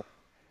beside the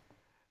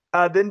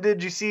point. Then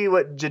did you see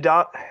what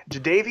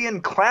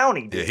Jadeveon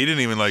Clowney did? Yeah, he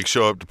didn't even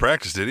show up to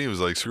practice, did he? He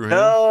was like, screw him.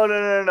 No.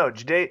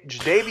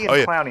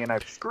 Jadeveon Clowney, and I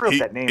screw up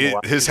that name a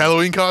lot. His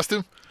Halloween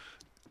costume?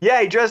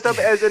 Yeah, he dressed up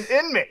as an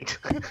inmate.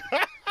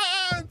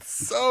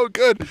 It's so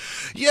good.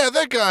 Yeah,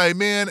 that guy,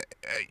 man.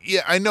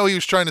 Yeah, I know he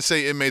was trying to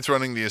say inmates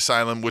running the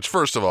asylum, which,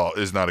 first of all,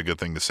 is not a good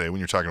thing to say when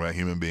you're talking about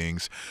human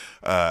beings.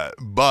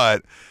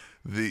 But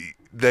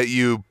that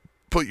you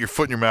put your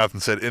foot in your mouth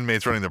and said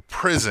inmates running the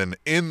prison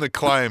in the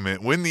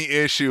climate when the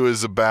issue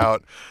is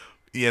about,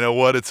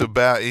 what it's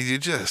about. You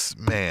just,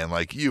 man,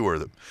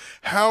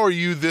 how are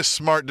you this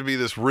smart to be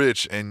this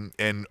rich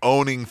and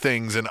owning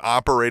things and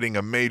operating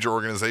a major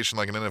organization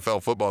like an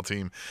NFL football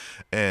team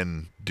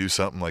and do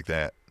something like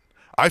that?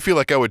 I feel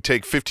like I would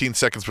take 15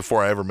 seconds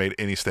before I ever made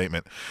any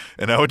statement,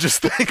 and I would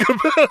just think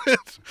about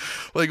it.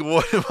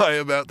 What am I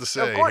about to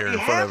say here in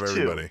front of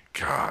everybody?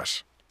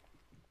 Gosh.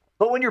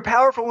 But when you're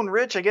powerful and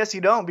rich, I guess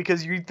you don't,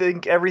 because you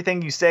think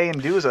everything you say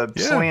and do is a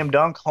slam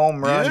dunk home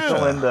run,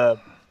 fill in the,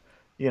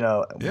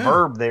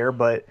 verb there.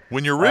 But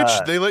when you're rich,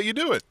 they let you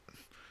do it.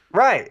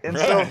 Right. And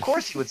so, of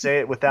course, you would say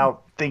it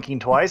without thinking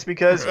twice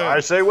because I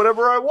say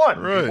whatever I want.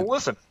 Right. People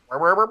listen.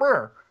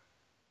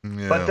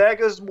 Yeah. But that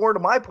goes more to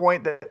my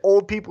point that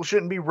old people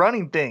shouldn't be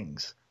running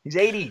things. He's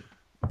 80.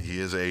 He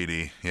is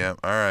 80. Yeah.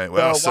 All right.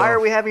 Well, so why are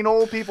we having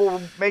old people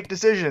make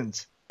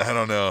decisions? I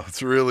don't know.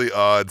 It's really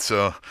odd.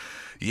 So.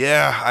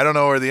 Yeah, I don't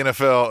know where the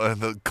NFL,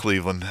 the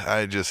Cleveland.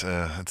 I just,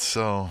 it's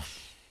so.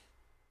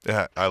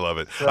 Yeah, I love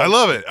it. I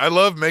love it. I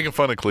love making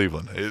fun of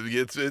Cleveland.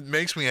 It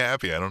makes me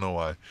happy. I don't know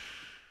why.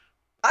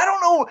 I don't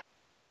know.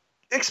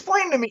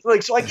 Explain to me,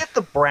 so I get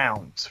the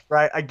Browns,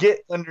 right? I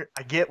get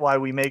why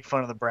we make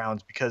fun of the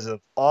Browns because of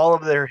all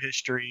of their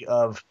history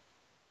of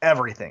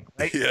everything,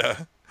 right?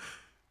 Yeah.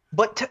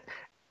 But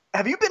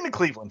have you been to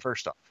Cleveland?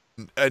 First off,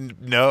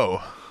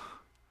 no.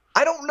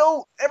 I don't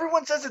know.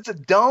 Everyone says it's a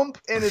dump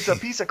and it's a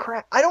piece of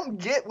crap. I don't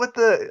get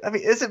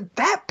is it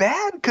that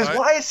bad? Because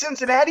why is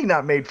Cincinnati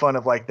not made fun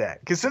of like that?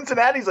 Because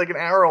Cincinnati's like an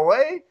hour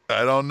away.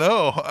 I don't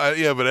know.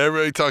 But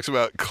everybody talks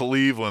about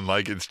Cleveland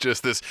like it's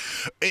just this.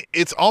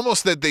 It's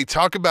almost that they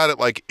talk about it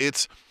like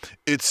it's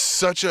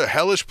such a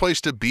hellish place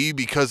to be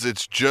because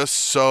it's just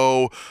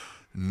so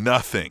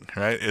nothing,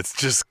 right? It's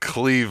just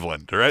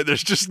Cleveland, right?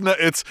 There's just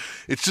it's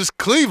just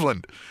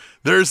Cleveland.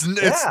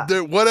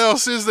 What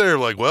else is there?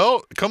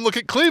 Come look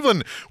at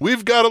Cleveland.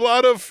 We've got a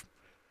lot of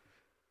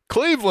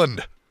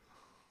Cleveland.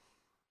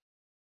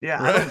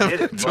 Yeah, right? I don't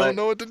get it. Don't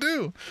know what to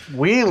do.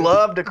 We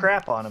love to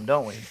crap on them,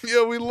 don't we?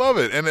 Yeah, we love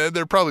it. And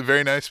they're probably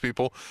very nice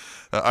people.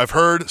 I've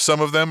heard some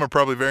of them are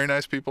probably very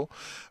nice people.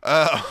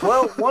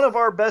 Well, one of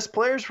our best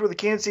players for the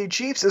Kansas City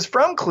Chiefs is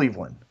from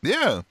Cleveland.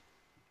 Yeah.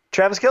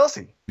 Travis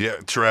Kelce. Yeah,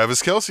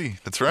 Travis Kelce.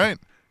 That's right.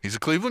 He's a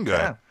Cleveland guy.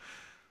 Yeah.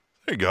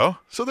 There you go.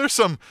 So there's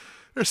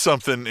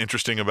something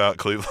interesting about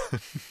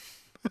Cleveland.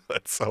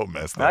 That's so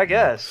messed up. I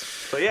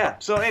guess. But yeah.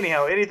 So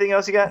anyhow, anything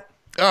else you got?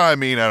 I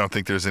don't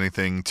think there's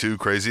anything too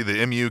crazy. The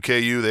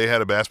MUKU, they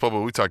had a basketball,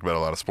 but we talked about a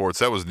lot of sports.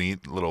 That was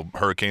neat, little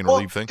hurricane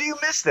relief thing. Do you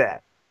miss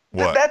that?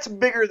 What? That's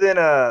bigger than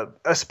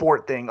a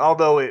sport thing,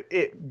 although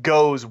it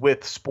goes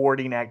with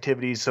sporting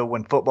activities. So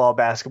when football,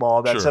 basketball,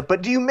 all that stuff.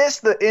 But do you miss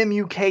the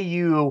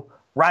MUKU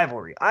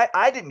rivalry?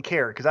 I didn't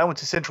care because I went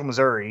to Central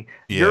Missouri.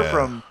 Yeah. You're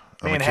from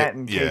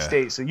Manhattan,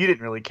 K-State, so you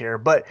didn't really care.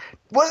 But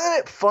wasn't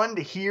it fun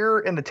to hear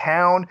in the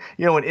town,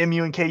 when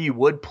MU and KU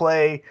would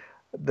play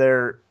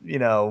their,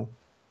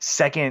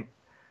 second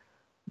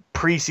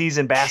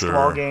preseason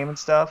basketball game and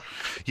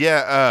stuff?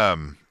 Yeah,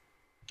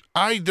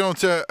 I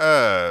don't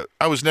I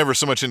was never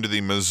so much into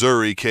the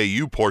Missouri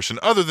KU portion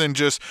other than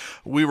just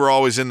we were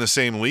always in the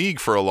same league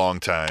for a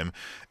long time.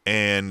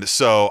 And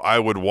so I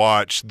would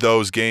watch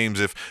those games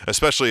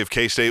especially if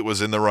K-State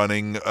was in the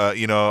running,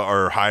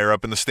 or higher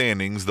up in the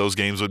standings. Those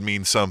games would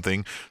mean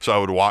something. So I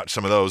would watch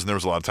some of those. And there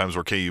was a lot of times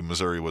where KU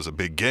Missouri was a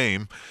big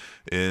game,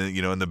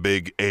 in the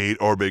Big 8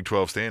 or Big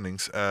 12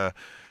 standings.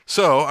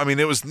 So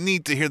it was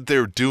neat to hear that they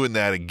were doing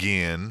that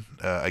again.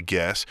 I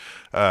guess.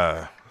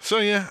 So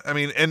yeah,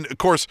 and of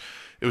course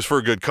it was for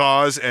a good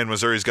cause. And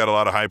Missouri's got a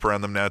lot of hype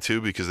around them now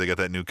too because they got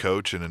that new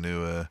coach and a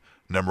new.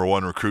 Number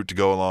one recruit to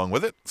go along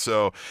with it.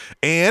 So,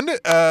 and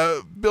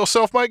Bill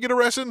Self might get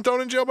arrested and thrown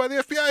in jail by the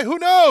FBI. Who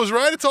knows,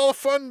 right? It's all a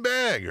fun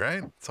bag,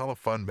 right? It's all a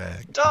fun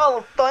bag. It's all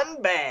a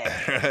fun bag.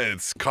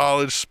 It's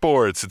college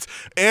sports. It's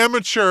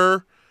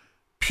amateur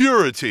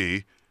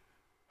Purity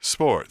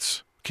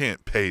Sports.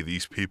 Can't pay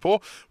these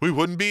people. We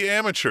wouldn't be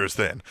amateurs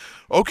then.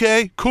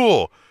 Okay,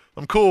 cool.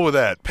 I'm cool with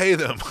that. Pay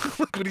them.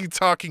 What are you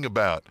talking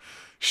about?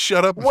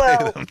 Shut up and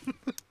pay them.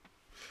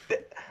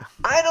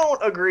 I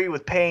don't agree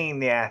with paying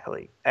the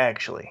athlete,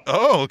 actually.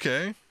 Oh,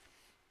 okay.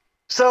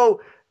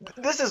 So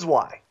this is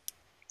why.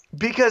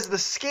 Because the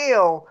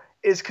scale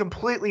is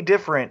completely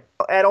different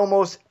at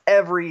almost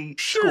every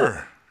school.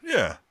 Sure.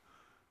 Yeah.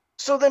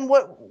 So then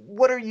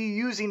what are you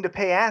using to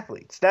pay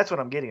athletes? That's what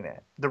I'm getting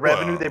at. The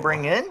revenue they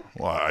bring in?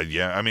 Well,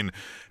 yeah. I mean,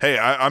 hey,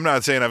 I'm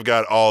not saying I've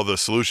got all the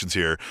solutions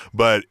here,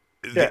 but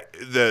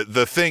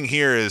the thing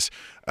here is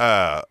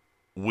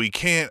we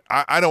can't –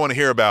 I don't want to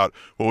hear about,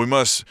 well, we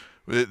must –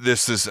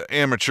 this is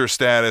amateur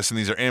status and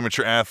these are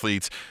amateur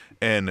athletes,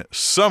 and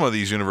some of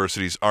these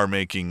universities are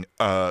making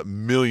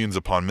millions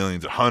upon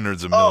millions,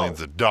 hundreds of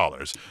millions of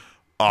dollars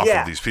off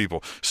of these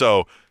people.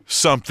 So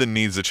something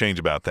needs to change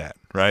about that,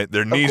 right?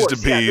 There needs to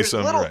be there's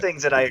some little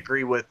things that I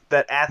agree with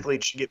that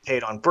athletes should get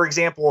paid on. For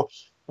example,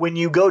 when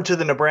you go to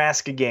the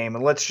Nebraska game,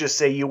 and let's just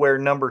say you wear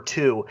number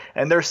 2,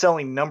 and they're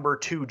selling number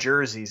 2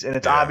 jerseys, and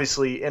it's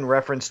obviously in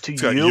reference to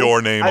got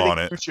your name on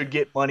it. You should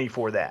get money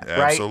for that,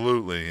 right?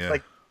 Absolutely, yeah.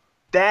 Like,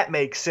 that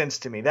makes sense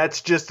to me.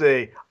 That's just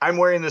I'm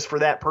wearing this for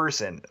that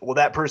person. Well,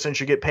 that person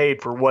should get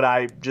paid for what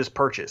I just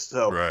purchased.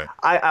 So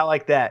I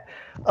like that.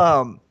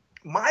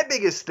 My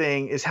biggest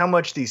thing is how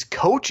much these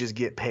coaches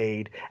get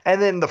paid,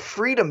 and then the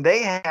freedom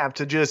they have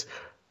to just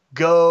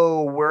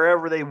go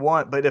wherever they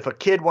want. But if a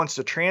kid wants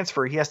to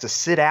transfer, he has to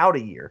sit out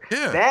a year.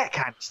 Yeah. That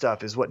kind of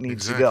stuff is what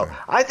needs to go.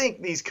 I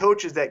think these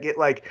coaches that get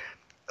like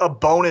a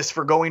bonus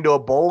for going to a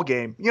bowl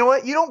game, you know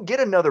what? You don't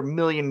get another $1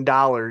 million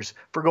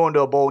for going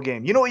to a bowl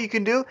game. You know what you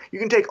can do? You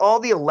can take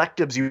all the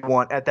electives you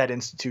want at that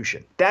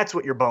institution. That's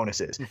what your bonus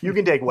is. You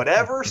can take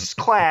whatever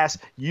class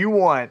you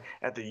want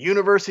at the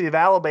University of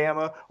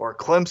Alabama or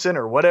Clemson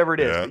or whatever it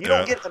is. But you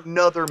don't get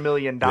another $1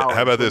 million.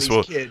 How about this?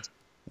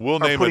 We'll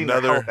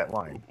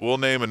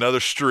name another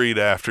street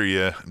after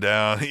you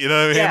down. You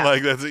know what I mean?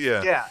 Like that's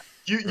Yeah.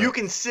 You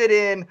can sit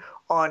in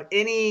on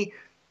any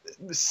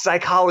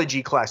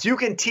psychology class. You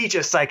can teach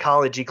a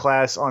psychology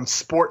class on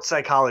sports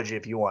psychology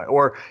if you want,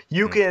 or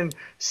you can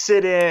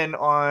sit in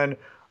on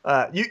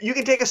you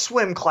can take a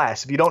swim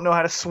class if you don't know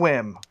how to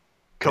swim,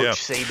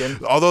 Coach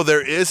Saban. Although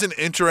there is an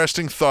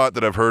interesting thought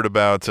that I've heard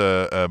about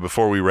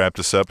before we wrap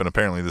this up, and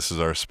apparently this is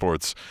our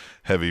sports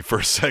heavy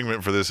first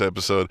segment for this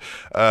episode.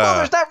 Well,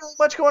 there's not really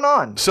much going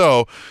on.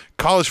 So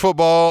college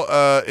football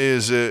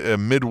is a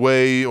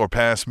midway or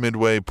past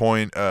midway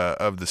point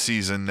of the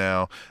season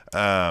now.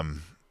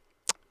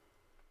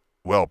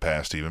 Well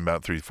past even,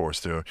 about 3/4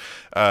 through.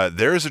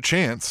 There is a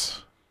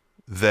chance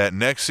that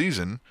next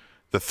season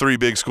the 3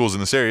 big schools in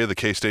this area, the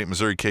K-State,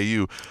 Missouri,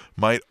 KU,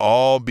 might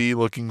all be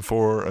looking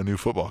for a new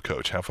football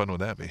coach. How fun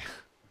would that be?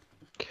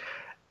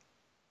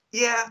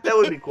 Yeah, that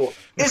would be cool.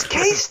 Is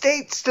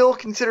K-State still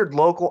considered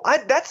local?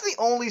 That's the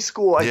only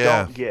school I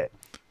don't get.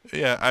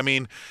 Yeah, I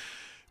mean,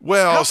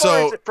 well, how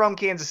far is it from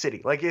Kansas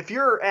City? Like, if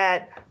you're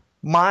at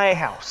my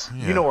house,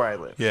 you know where I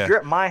live. Yeah. If you're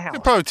at my house.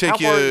 It'd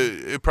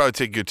probably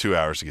take you 2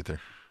 hours to get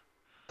there.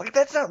 Like,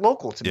 that's not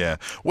local to me. Yeah.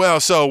 Well,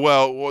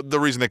 the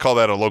reason they call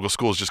that a local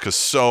school is just because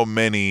so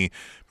many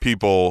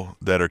people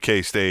that are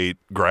K-State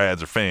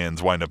grads or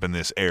fans wind up in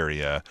this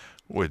area.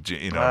 With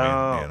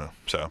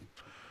so.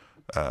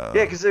 Yeah,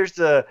 because there's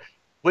the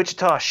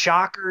Wichita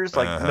Shockers.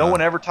 Like, no one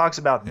ever talks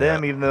about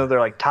them, even though they're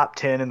like top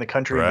 10 in the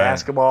country in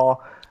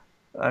basketball.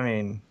 I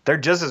mean, they're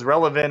just as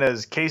relevant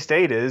as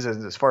K-State is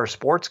as far as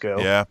sports go.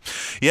 Yeah,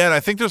 and I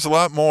think there's a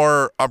lot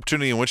more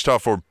opportunity in Wichita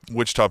for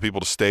Wichita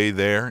people to stay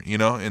there,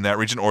 in that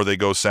region, or they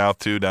go south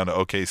too, down to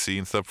OKC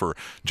and stuff for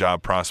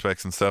job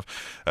prospects and stuff.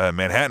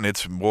 Manhattan,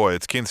 it's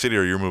Kansas City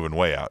or you're moving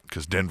way out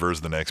because Denver's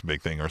the next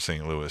big thing, or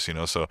St. Louis,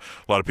 So a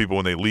lot of people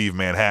when they leave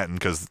Manhattan,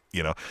 because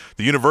the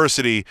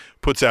university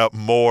puts out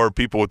more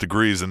people with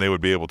degrees than they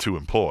would be able to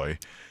employ,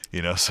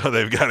 so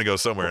they've got to go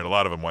somewhere, and a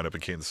lot of them wind up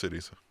in Kansas City.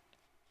 So.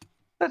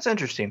 That's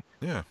interesting.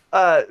 Yeah.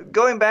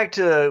 Going back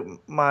to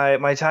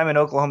my time in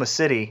Oklahoma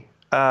City,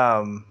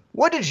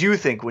 what did you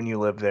think when you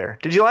lived there?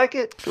 Did you like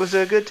it? Was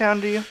it a good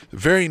town to you?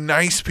 Very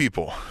nice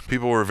people.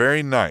 People were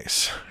very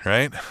nice,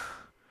 right?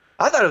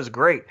 I thought it was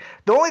great.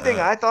 The only thing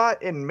I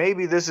thought, and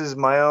maybe this is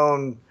my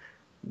own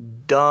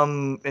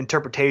dumb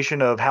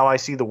interpretation of how I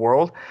see the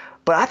world,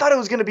 but I thought it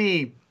was going to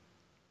be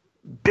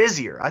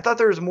busier. I thought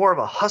there was more of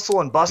a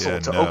hustle and bustle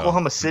to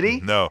Oklahoma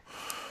City. No.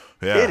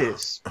 Yeah. It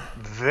is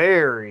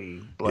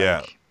very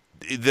blank.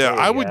 Yeah.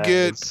 I would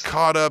get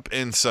caught up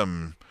in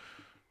some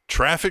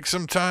traffic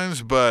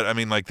sometimes, but I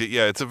mean,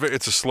 it's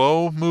a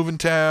slow moving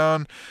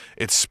town.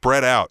 It's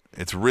spread out.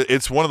 It's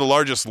one of the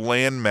largest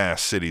landmass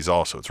cities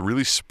also. It's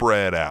really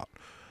spread out.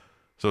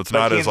 So it's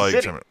not as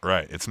like,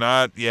 right. It's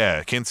not,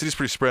 Kansas City's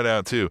pretty spread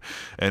out too.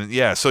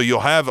 And so you'll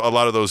have a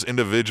lot of those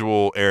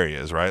individual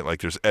areas, right? Like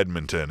there's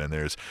Edmonton and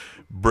there's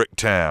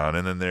Bricktown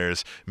and then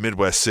there's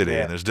Midwest City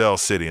and there's Del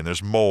City and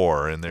there's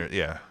Moore and there,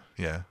 yeah.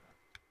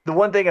 the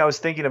one thing I was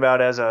thinking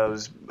about as I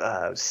was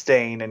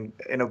staying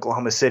in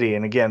Oklahoma City,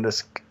 and again,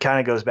 this kind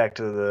of goes back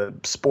to the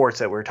sports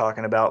that we're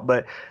talking about,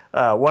 but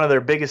one of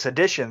their biggest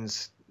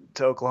additions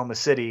to Oklahoma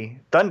City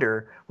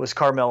Thunder was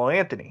Carmelo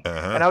Anthony.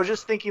 Uh-huh. And I was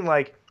just thinking,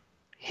 like,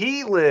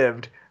 he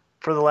lived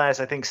for the last,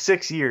 I think,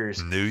 6 years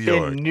in New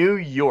York.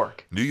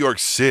 New York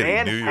City,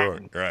 Manhattan. New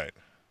York, right.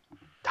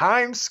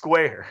 Times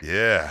Square.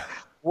 Yeah.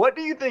 What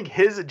do you think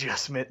his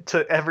adjustment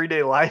to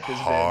everyday life has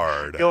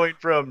Hard. been going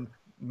from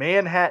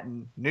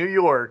Manhattan, New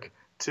York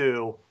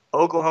to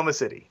Oklahoma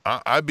City?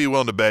 I'd be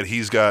willing to bet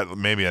he's got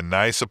maybe a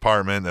nice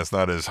apartment that's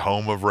not his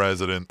home of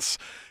residence.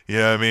 You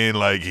know what I mean?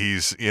 Like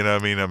he's, you know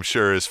what I mean? I'm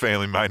sure his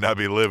family might not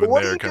be living But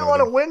what there. do you do on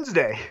a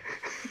Wednesday?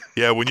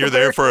 Yeah, when you're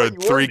there for a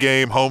Compared to what you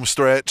 3-game home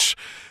stretch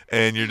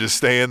and you're just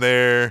staying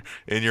there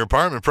in your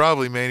apartment,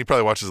 probably, man, he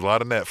probably watches a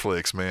lot of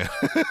Netflix, man.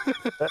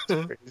 That's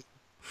crazy.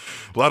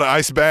 A lot of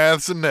ice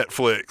baths and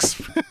Netflix.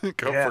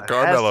 Go for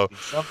Carmelo.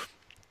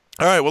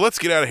 All right, well, let's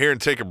get out of here and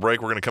take a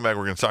break. We're going to come back.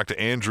 We're going to talk to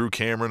Andrew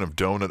Cameron of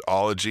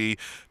Donutology,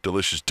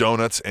 delicious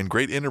donuts and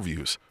great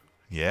interviews.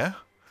 Yeah?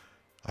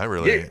 I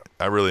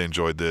really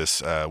enjoyed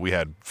this. We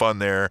had fun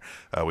there.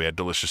 We had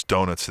delicious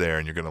donuts there,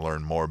 and you're going to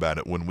learn more about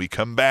it when we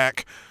come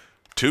back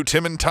to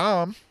Tim and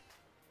Tom.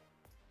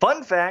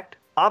 Fun fact,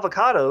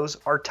 avocados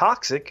are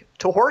toxic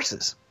to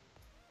horses.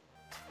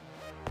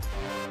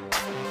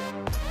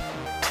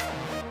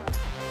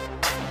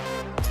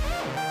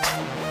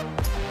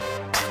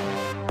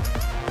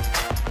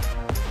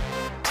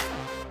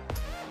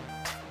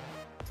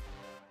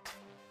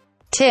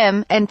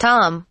 Tim and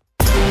Tom.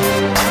 Tim.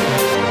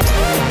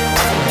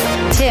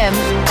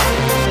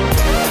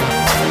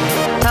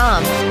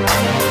 Tom.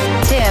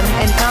 Tim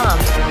and Tom.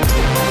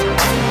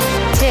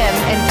 Tim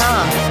and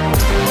Tom.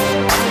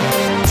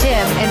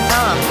 Tim and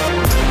Tom.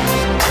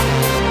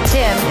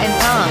 Tim and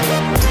Tom.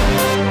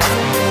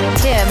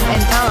 Tim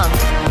and Tom.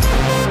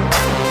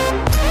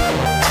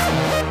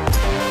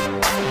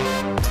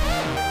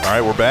 All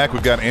right, we're back.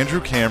 We've got Andrew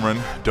Cameron,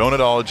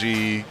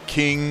 Donutology,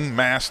 King,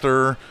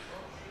 Master,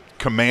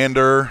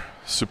 Commander,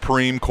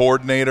 Supreme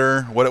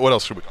Coordinator. What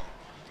else should we call him?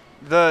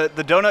 The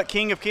Donut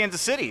King of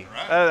Kansas City.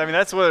 Right. I mean,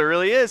 that's what it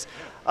really is.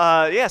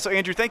 So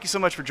Andrew, thank you so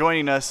much for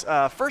joining us.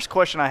 First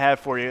question I have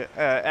for you,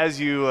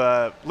 as you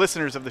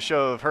listeners of the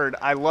show have heard,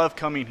 I love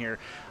coming here.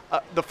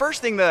 The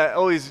first thing that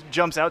always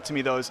jumps out to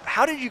me, though, is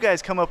how did you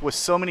guys come up with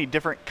so many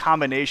different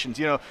combinations?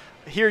 You know,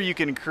 here you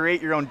can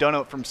create your own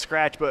donut from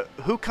scratch, but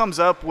who comes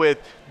up with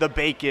the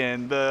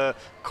bacon, the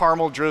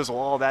caramel drizzle,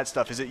 all that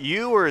stuff? Is it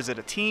you or is it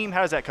a team?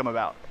 How does that come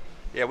about?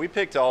 Yeah, we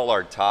picked all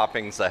our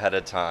toppings ahead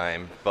of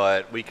time,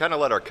 but we kind of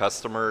let our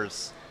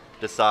customers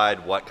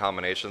decide what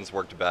combinations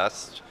worked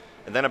best.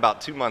 And then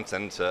about 2 months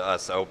into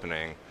us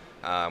opening,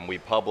 we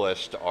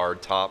published our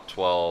top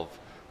 12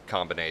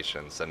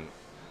 combinations. And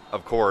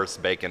of course,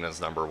 bacon is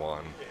number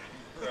one.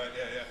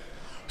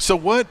 So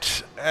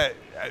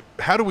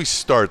how do we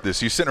start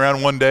this? You sitting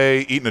around one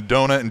day eating a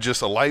donut and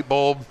just a light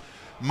bulb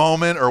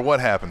moment, or what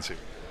happens here?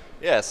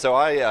 Yeah, so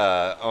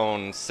I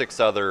own 6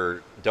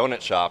 other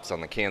donut shops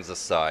on the Kansas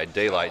side,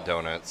 Daylight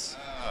Donuts.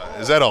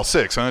 Is that all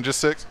 6, huh? Just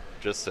 6?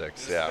 Just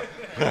 6, yeah.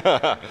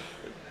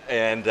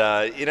 And,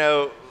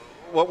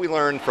 what we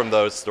learned from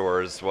those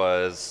stores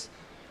was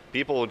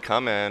people would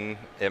come in,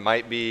 they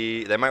might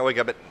wake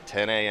up at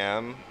 10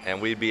 a.m.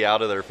 and we'd be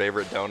out of their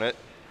favorite donut.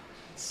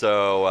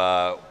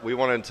 So we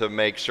wanted to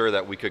make sure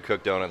that we could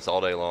cook donuts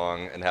all day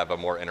long and have a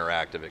more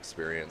interactive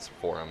experience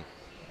for them.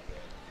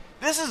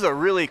 This is a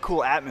really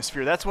cool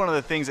atmosphere. That's one of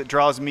the things that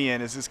draws me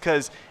in is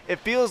because it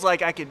feels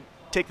like I could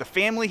take the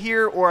family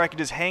here or I could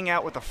just hang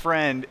out with a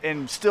friend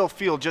and still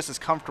feel just as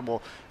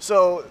comfortable.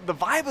 So the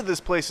vibe of this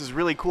place is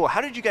really cool.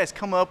 How did you guys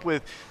come up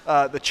with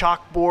the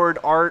chalkboard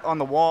art on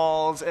the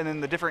walls and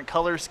then the different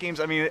color schemes?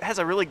 I mean, it has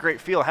a really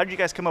great feel. How did you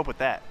guys come up with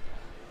that?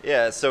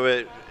 Yeah, so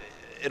it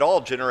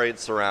all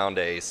generates around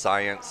a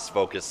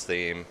science-focused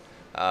theme.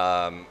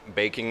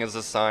 Baking is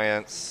a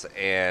science,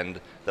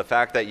 and the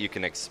fact that you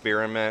can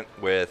experiment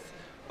with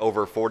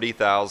over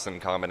 40,000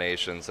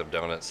 combinations of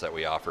donuts that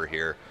we offer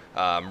here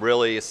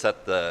really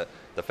set the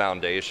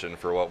foundation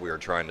for what we were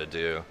trying to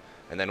do.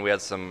 And then we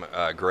had some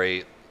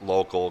great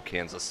local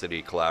Kansas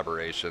City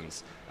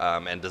collaborations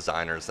and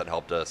designers that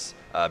helped us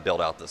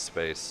build out this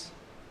space.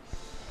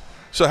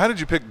 So how did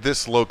you pick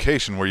this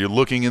location? Were you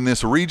looking in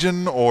this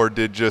region, or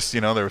did just,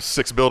 there were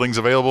 6 buildings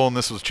available and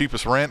this was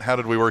cheapest rent? How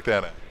did we work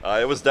that out?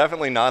 It was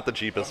definitely not the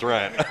cheapest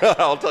rent.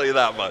 I'll tell you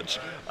that much.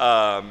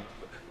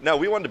 No,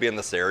 we wanted to be in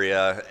this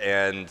area,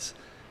 and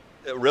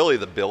really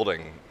the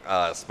building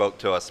spoke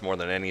to us more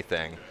than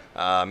anything.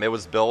 It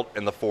was built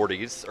in the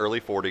 40s,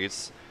 early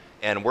 40s,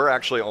 and we're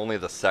actually only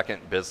the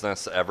second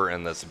business ever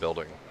in this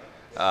building.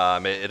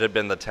 It had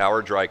been the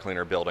Tower Dry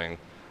Cleaner building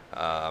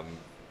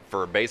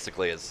for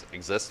basically its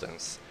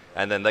existence.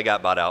 And then they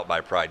got bought out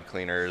by Pride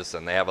Cleaners,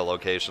 and they have a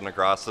location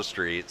across the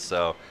street,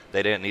 so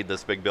they didn't need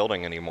this big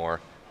building anymore.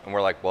 And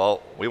we're like,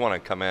 well, we want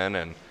to come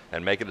in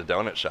and make it a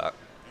donut shop.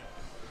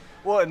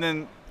 Well, and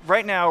then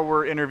right now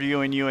we're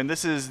interviewing you, and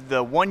this is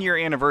the 1-year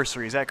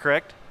anniversary. Is that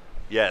correct?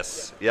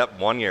 Yes. Yep,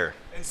 1 year.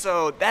 And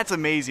so that's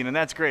amazing, and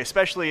that's great,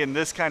 especially in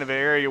this kind of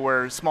area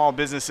where small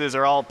businesses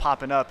are all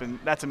popping up, and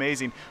that's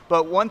amazing.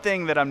 But one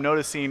thing that I'm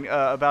noticing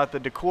about the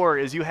decor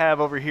is you have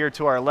over here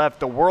to our left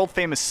the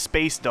world-famous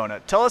space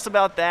donut. Tell us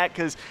about that,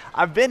 because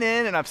I've been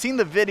in and I've seen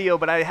the video,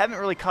 but I haven't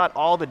really caught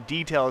all the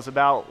details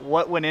about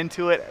what went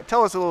into it.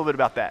 Tell us a little bit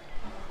about that.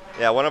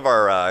 Yeah, one of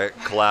our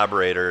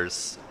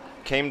collaborators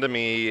came to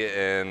me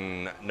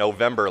in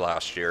November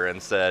last year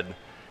and said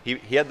he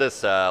had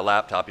this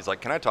laptop. He's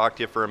like, "Can I talk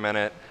to you for a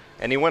minute?"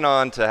 And he went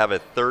on to have a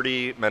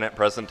 30-minute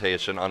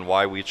presentation on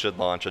why we should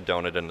launch a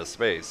donut into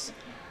space.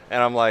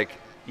 And I'm like,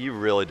 you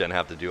really didn't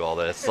have to do all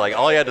this. Like,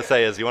 all he had to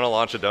say is, you want to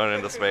launch a donut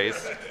into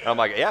space? And I'm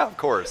like, yeah, of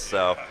course.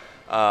 So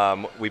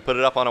we put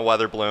it up on a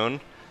weather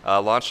balloon,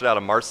 launched it out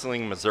of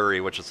Marceline,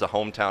 Missouri, which is the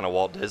hometown of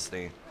Walt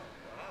Disney.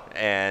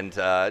 And,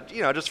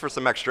 just for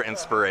some extra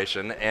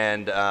inspiration.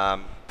 And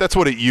that's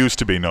what it used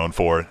to be known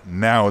for.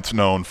 Now it's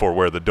known for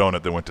where the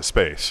donut that went to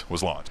space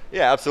was launched.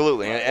 Yeah,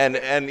 absolutely. And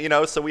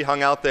so we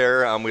hung out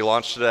there. We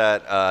launched it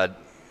at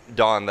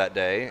dawn that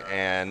day.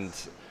 And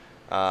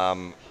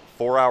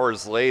 4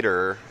 hours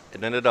later,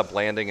 it ended up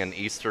landing in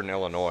eastern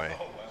Illinois.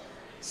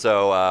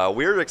 So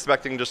we were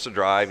expecting just to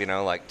drive,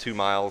 like 2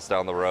 miles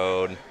down the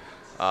road.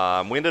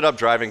 We ended up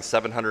driving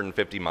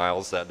 750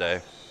 miles that day.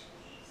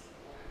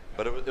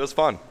 But it was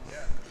fun.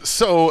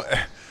 So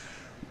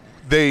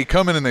they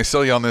come in and they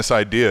sell you on this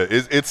idea.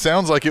 It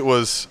sounds like it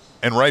was,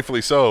 and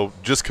rightfully so,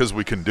 just because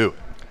we can do it.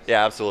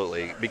 Yeah,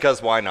 absolutely.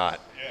 Because why not?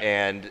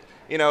 And,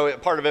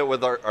 part of it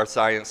with our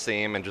science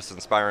theme and just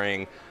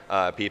inspiring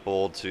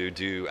people to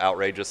do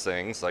outrageous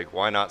things, like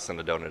why not send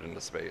a donut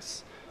into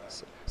space?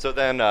 So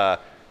then a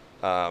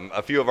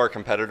few of our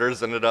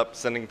competitors ended up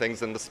sending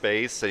things into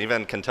space. And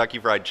even Kentucky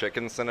Fried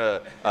Chicken sent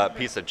a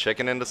piece of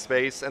chicken into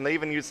space. And they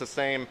even used the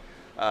same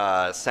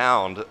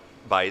sound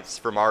bites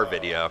from our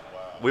video.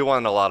 We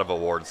won a lot of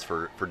awards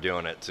for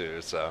doing it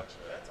too, so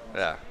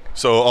yeah.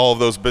 So all of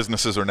those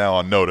businesses are now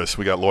on notice.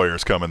 We got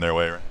lawyers coming their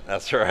way, right?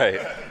 That's right.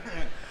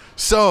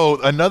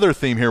 So another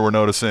theme here we're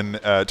noticing,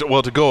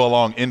 to go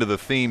along into the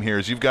theme here,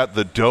 is you've got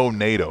the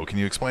Donado. Can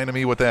you explain to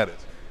me what that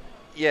is?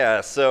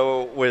 Yeah,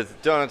 so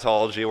with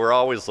Donutology, we're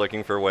always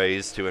looking for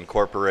ways to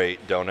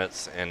incorporate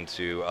donuts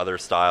into other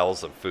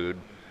styles of food.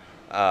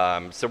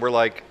 So we're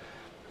like,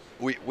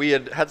 we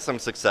had some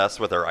success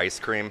with our ice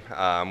cream.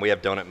 We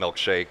have donut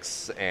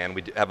milkshakes, and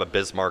we have a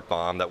Bismarck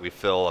bomb that we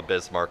fill a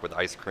Bismarck with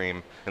ice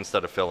cream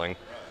instead of filling.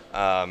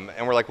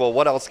 And we're like, well,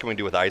 what else can we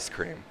do with ice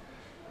cream?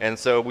 And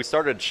so we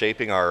started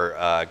shaping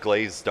our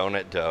glazed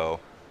donut dough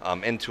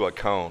into a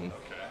cone.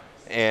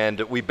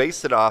 And we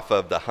based it off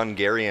of the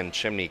Hungarian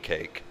chimney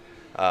cake.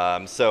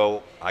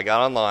 So I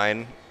got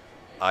online,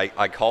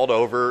 I called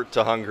over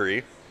to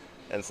Hungary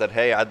and said,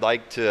 hey, I'd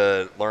like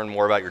to learn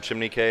more about your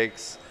chimney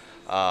cakes.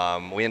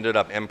 We ended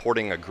up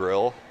importing a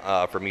grill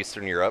from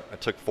Eastern Europe.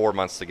 It took 4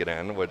 months to get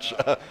in, which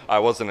I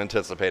wasn't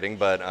anticipating,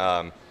 but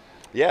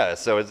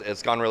so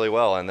it's gone really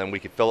well. And then we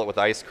could fill it with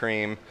ice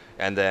cream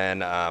and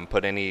then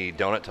put any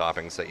donut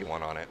toppings that you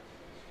want on it.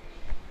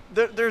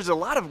 There's a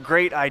lot of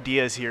great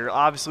ideas here.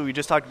 Obviously, we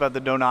just talked about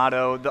the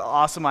Donato, the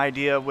awesome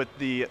idea with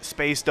the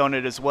space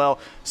donut as well.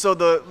 So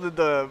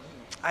the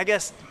I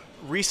guess,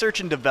 research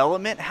and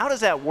development, how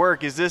does that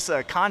work? Is this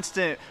a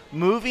constant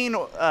moving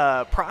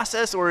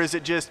process, or is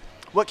it just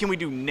what can we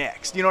do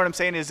next? You know what I'm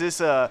saying? Is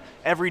this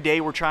every day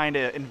we're trying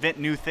to invent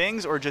new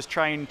things, or just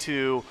trying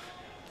to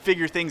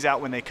figure things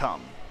out when they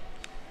come?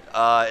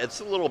 It's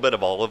a little bit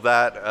of all of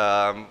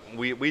that.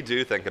 We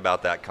do think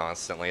about that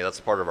constantly. That's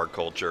part of our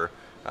culture,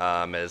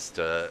 as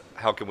to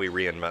how can we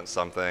reinvent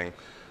something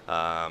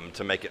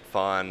to make it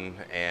fun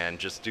and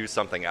just do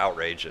something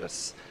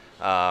outrageous.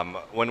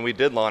 When we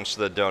did launch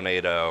the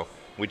Donado,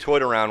 we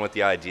toyed around with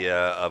the idea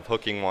of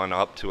hooking one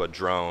up to a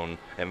drone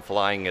and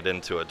flying it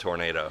into a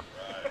tornado.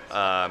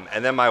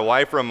 And then my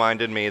wife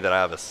reminded me that I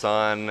have a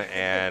son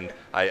and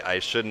I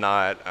should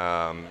not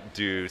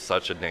do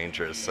such a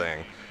dangerous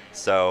thing.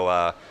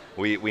 So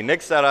we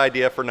nixed that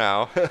idea for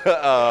now.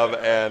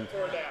 And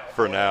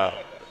for now,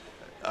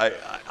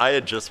 I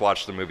had just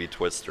watched the movie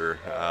Twister,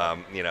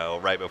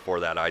 right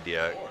before that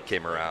idea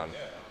came around.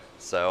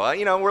 So,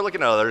 we're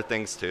looking at other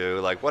things too,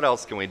 like what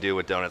else can we do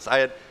with donuts?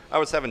 I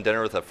was having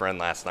dinner with a friend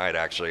last night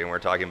actually, and we were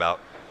talking about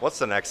what's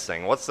the next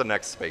thing, what's the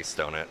next space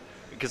donut?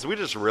 Because we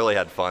just really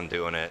had fun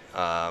doing it.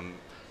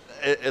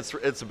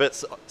 It's a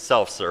bit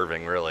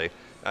self-serving, really.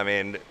 I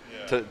mean,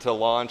 to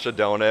launch a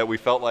donut, we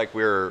felt like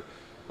we were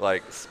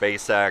like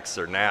SpaceX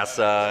or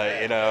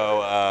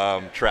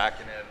NASA,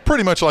 tracking it.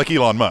 Pretty much like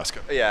Elon Musk.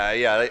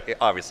 Yeah,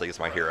 obviously he's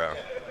my hero.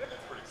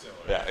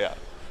 Yeah.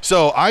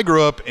 So I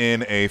grew up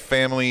in a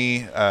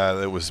family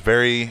that was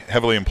very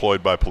heavily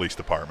employed by police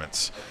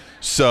departments.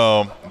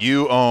 So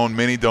you own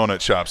many donut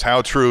shops.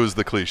 How true is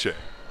the cliche?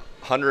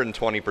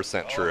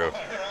 120% true.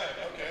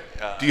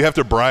 Do you have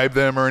to bribe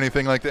them or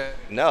anything like that?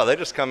 No, they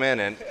just come in,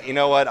 and you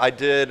know what? I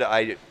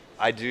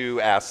do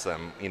ask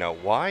them,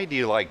 why do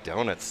you like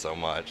donuts so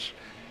much?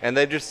 And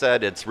they just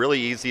said it's really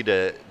easy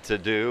to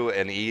do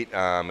and eat.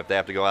 If they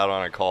have to go out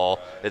on a call,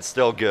 it's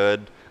still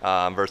good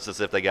versus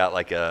if they got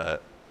like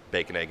a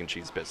bacon, egg, and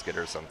cheese biscuit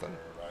or something.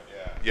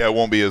 Yeah, it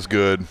won't be as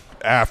good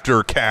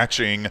after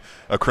catching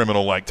a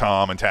criminal like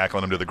Tom and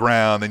tackling him to the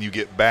ground. Then you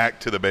get back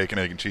to the bacon,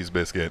 egg, and cheese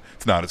biscuit.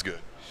 It's not as good.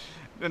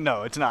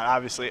 No, it's not,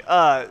 obviously.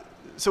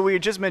 So we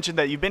had just mentioned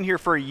that you've been here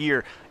for a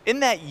year.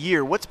 In that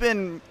year, what's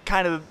been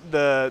kind of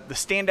the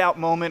standout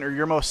moment or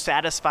your most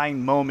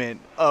satisfying moment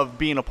of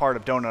being a part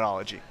of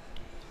Donutology?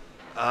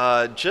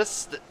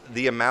 Just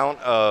the amount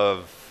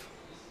of,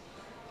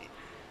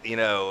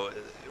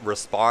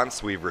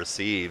 response we've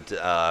received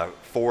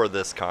for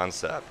this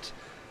concept.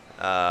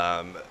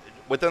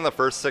 Within the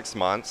first 6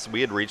 months,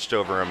 we had reached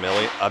over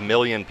a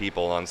million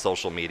people on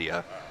social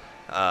media.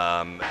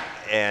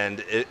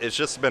 And it's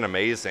just been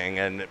amazing.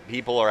 And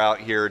people are out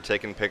here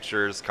taking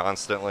pictures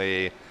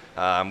constantly.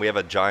 We have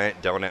a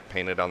giant donut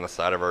painted on the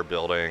side of our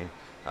building.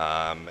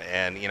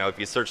 And, if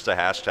you search the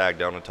hashtag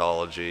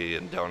Donutology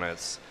and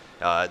donuts,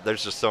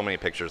 there's just so many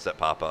pictures that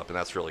pop up, and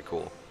that's really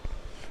cool.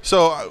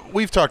 So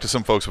we've talked to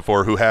some folks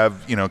before who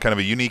have, kind of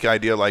a unique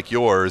idea like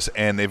yours,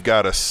 and they've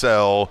got to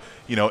sell,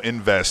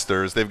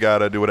 investors. They've got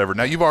to do whatever.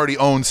 Now, you've already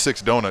owned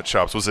 6 donut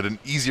shops. Was it an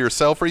easier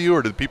sell for you,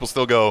 or did people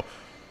still go,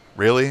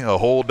 really, a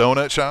whole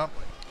donut shop?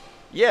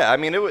 Yeah, I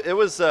mean, it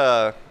was.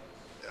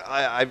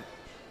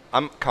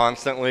 I'm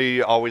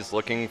constantly always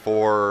looking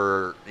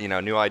for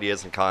new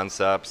ideas and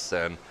concepts,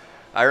 and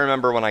I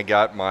remember when I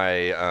got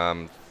my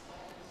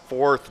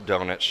 4th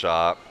donut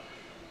shop.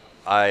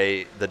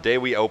 The day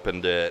we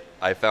opened it,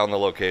 I found the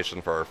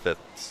location for our 5th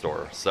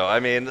store. So I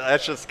mean,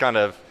 that's just kind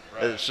of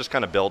it's just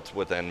kind of built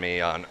within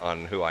me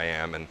on who I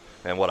am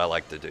and what I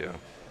like to do.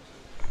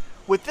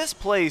 With this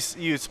place,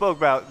 you spoke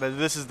about that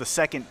this is the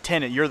second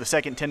tenant. You're the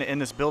second tenant in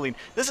this building.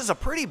 This is a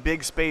pretty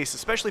big space,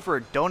 especially for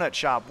a donut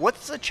shop.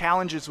 What's the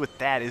challenges with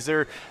that? Is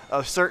there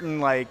a certain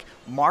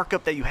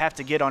markup that you have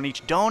to get on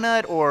each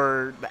donut,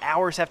 or the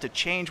hours have to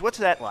change? What's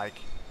that like?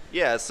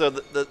 Yeah, so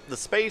the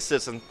space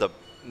isn't the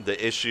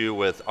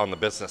issue on the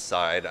business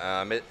side.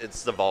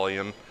 It's the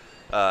volume.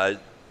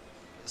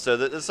 So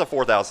this is a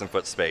 4,000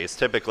 foot space.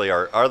 Typically,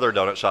 our other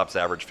donut shops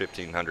average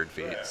 1,500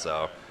 feet.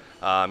 So,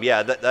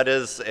 that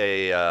is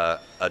a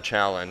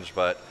challenge.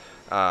 But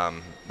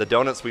the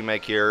donuts we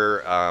make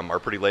here are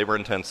pretty labor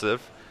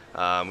intensive.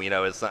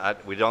 It's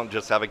not, we don't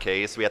just have a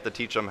case. We have to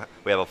teach them.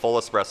 We have a full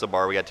espresso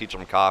bar. We got to teach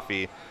them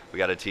coffee. We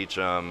got to teach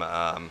them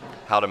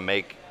how to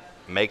make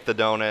the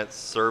donuts,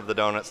 serve the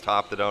donuts,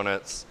 top the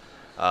donuts.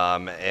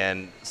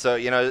 And so,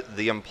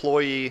 the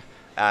employee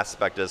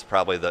aspect is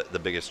probably the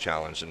biggest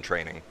challenge in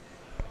training.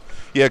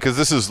 Yeah, because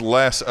this is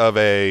less of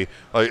a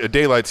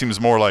Daylight seems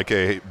more like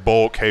a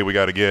bulk, hey, we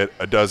got to get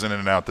a dozen in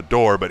and out the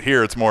door, but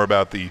here it's more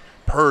about the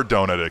per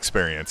donut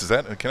experience.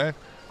 Can I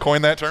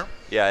coin that term?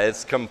 Yeah,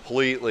 it's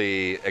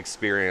completely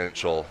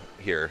experiential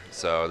here,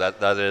 so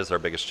that is our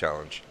biggest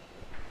challenge.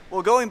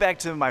 Well, going back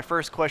to my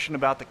first question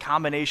about the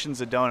combinations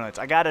of donuts,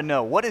 I got to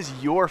know, what is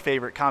your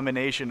favorite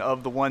combination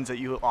of the ones that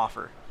you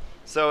offer?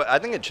 So I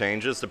think it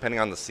changes depending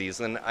on the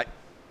season.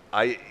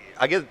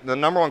 I get the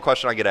number one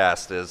question I get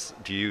asked is,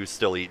 do you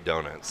still eat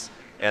donuts?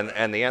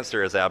 And the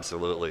answer is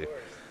absolutely.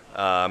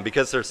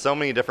 Because there's so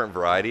many different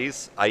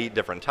varieties. I eat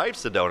different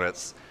types of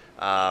donuts.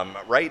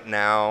 Right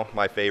now,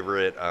 my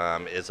favorite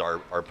is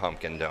our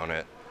pumpkin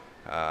donut.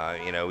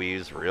 We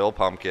use real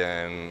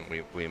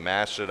pumpkin. We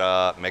mash it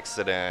up, mix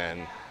it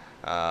in.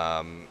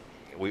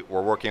 We're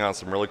working on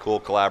some really cool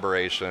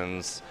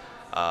collaborations.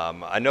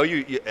 I know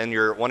you in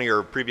one of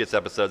your previous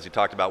episodes, you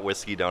talked about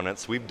whiskey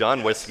donuts. We've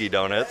done whiskey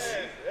donuts.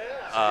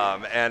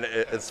 And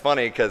it's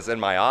funny because in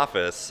my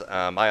office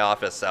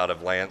out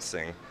of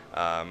Lansing,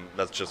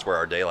 that's just where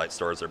our Daylight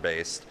stores are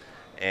based.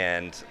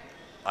 And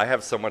I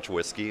have so much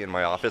whiskey in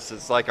my office.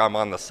 It's like I'm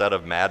on the set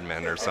of Mad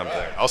Men or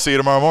something. I'll see you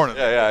tomorrow morning.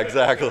 Yeah,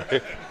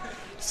 exactly.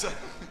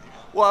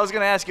 Well, I was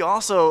going to ask you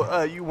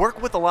also, you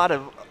work with a lot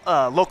of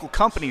local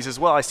companies as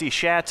well. I see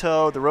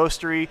Chateau, the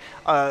Roastery.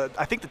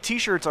 I think the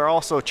T-shirts are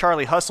also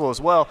Charlie Hustle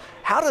as well.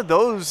 How did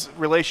those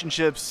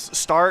relationships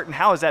start, and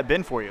how has that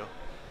been for you?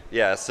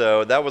 Yeah,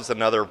 so that was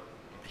another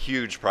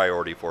huge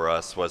priority for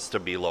us, was to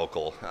be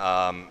local.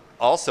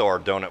 Also, our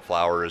donut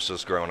flour is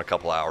just growing a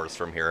couple hours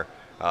from here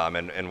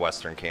in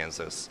western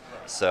Kansas.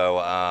 So,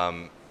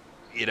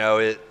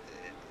 the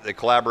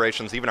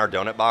collaborations, even our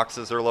donut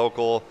boxes are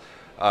local.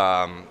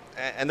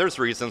 And there's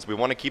reasons. We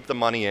want to keep the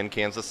money in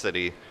Kansas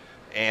City.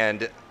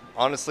 And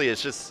honestly,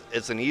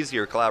 it's an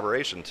easier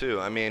collaboration,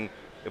 too. I mean,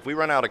 if we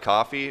run out of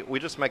coffee,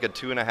 we just make a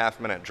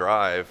 2.5-minute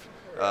drive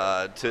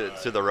to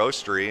the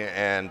roastery,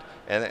 and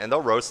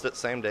they'll roast it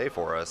same day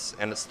for us,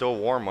 and it's still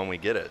warm when we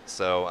get it.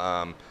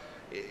 So,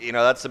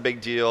 that's a big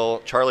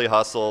deal. Charlie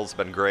Hustle's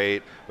been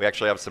great. We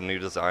actually have some new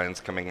designs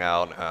coming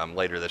out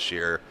later this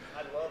year.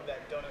 I love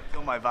that Donut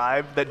Kill My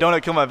Vibe. That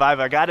Donut Kill My Vibe,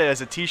 I got it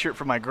as a T-shirt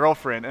for my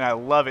girlfriend, and I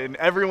love it. And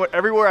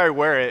everywhere I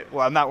wear it,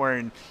 well, I'm not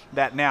wearing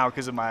that now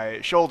because of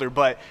my shoulder,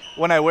 but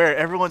when I wear it,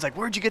 everyone's like,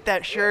 where'd you get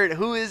that shirt?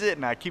 Who is it?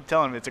 And I keep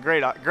telling them it's a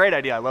great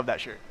idea. I love that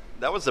shirt.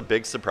 That was a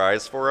big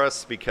surprise for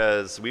us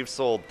because we've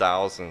sold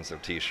thousands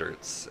of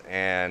T-shirts,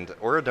 and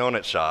we're a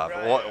donut shop.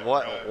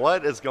 Right.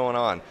 What is going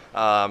on?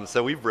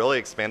 So we've really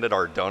expanded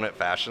our donut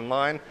fashion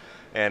line,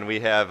 And we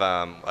have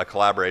a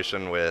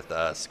collaboration with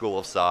School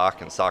of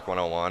Sock and Sock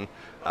 101.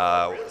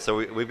 So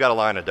we've got a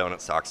line of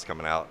donut socks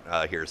coming out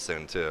here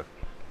soon, too.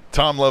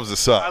 Tom loves the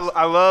socks.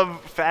 I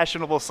love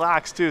fashionable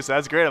socks, too, so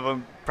that's great.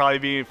 I'm probably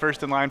be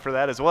first in line for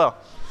that as well.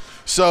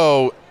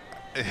 So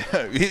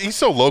he's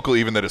so local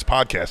even that his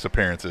podcast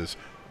appearances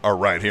are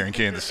right here in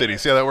Kansas City.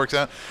 See how that works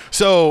out?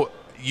 So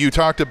you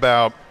talked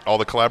about all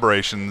the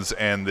collaborations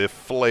and the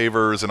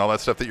flavors and all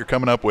that stuff that you're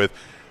coming up with.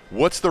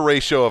 What's the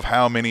ratio of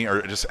how many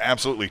are just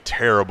absolutely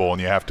terrible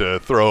and you have to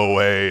throw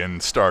away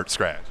and start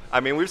scratch? I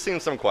mean, we've seen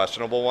some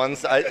questionable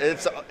ones.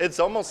 It's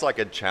almost like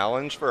a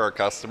challenge for our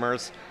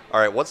customers. All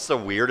right, what's the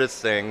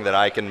weirdest thing that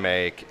I can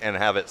make and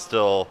have it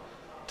still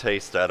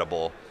taste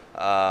edible?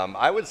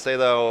 I would say,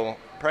 though,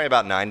 probably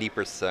about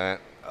 90%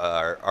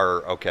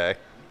 are okay.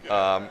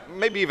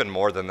 Maybe even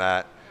more than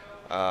that.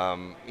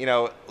 You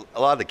know, a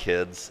lot of the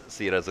kids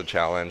see it as a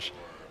challenge.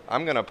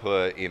 I'm going to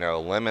put, you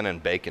know, lemon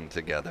and bacon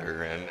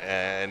together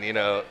and you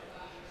know,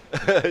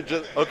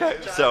 just, okay.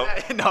 So,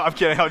 No, I'm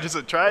kidding. I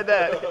just tried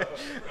that.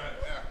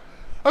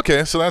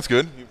 Okay, so that's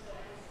good.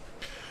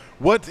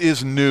 What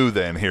is new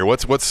then here?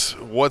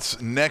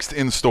 What's next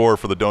in store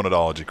for the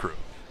Donutology crew?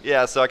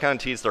 yeah, so I kind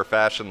of teased our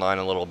fashion line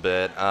a little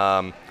bit.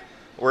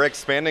 We're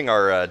expanding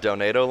our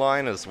Donato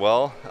line as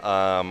well.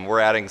 We're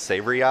adding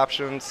savory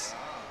options.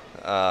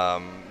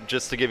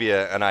 Just to give you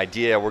an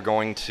idea, we're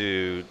going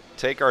to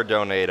take our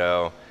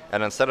Donato,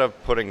 and instead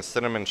of putting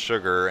cinnamon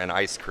sugar and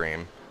ice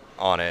cream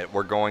on it,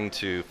 we're going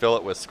to fill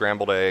it with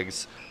scrambled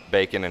eggs,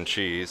 bacon, and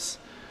cheese,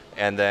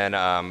 and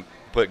then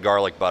put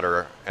garlic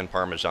butter and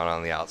Parmesan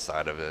on the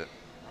outside of it.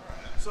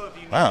 So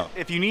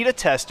if you need a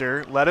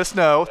tester, let us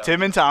know.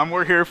 Tim and Tom,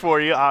 we're here for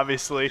you,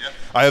 obviously.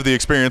 I have the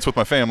experience with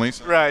my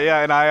families. Right,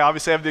 yeah, and I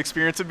obviously have the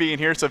experience of being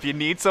here, so if you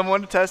need someone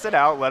to test it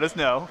out, let us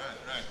know.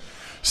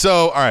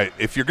 So, all right,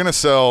 if you're going to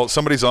sell,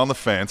 somebody's on the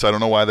fence. I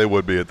don't know why they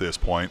would be at this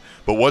point,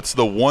 but what's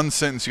the one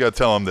sentence you got to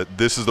tell them that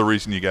this is the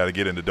reason you got to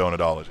get into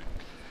Donutology?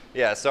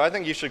 Yeah, so I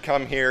think you should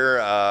come here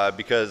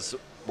because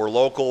we're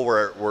local.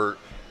 We're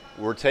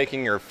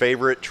taking your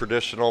favorite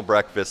traditional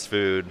breakfast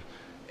food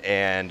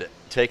and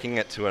taking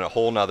it to a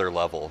whole nother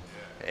level.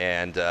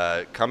 And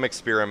come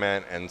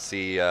experiment and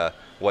see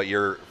what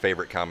your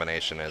favorite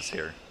combination is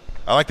here.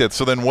 I like that.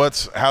 So then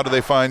how do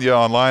they find you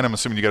online? I'm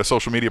assuming you got a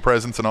social media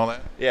presence and all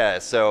that? Yeah,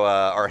 so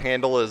our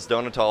handle is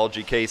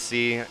Donutology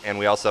KC, and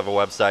we also have a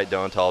website,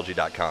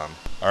 donutology.com.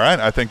 All right,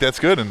 I think that's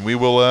good, and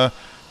we'll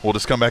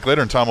just come back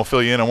later, and Tom will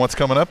fill you in on what's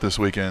coming up this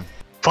weekend.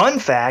 Fun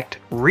fact,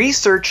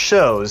 research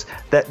shows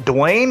that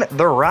Dwayne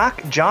 "The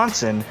Rock"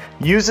 Johnson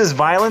uses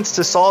violence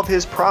to solve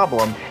his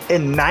problem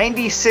in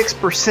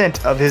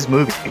 96% of his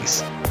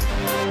movies.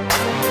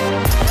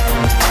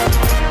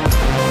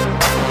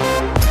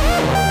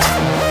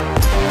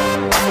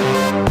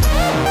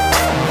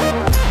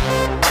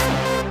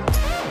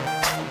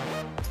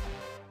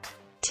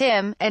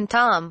 Tim and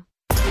Tom.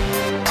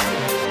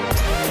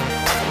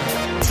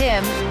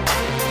 Tim.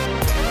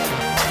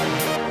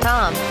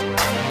 Tom.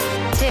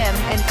 Tim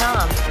and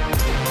Tom.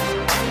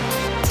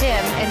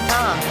 Tim and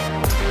Tom.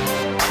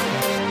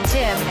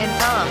 Tim and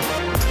Tom.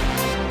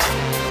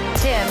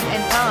 Tim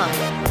and Tom.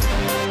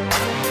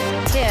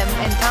 Tim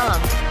and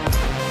Tom.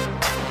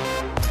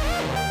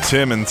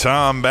 Tim and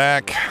Tom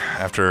back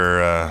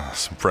after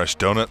some fresh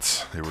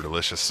donuts. They were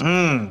delicious.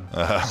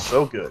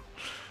 So good.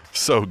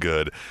 So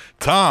good.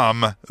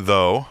 Tom,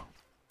 though,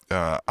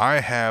 I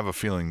have a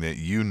feeling that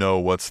you know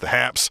what's the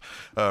haps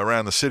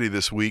around the city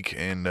this week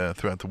and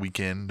throughout the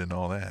weekend and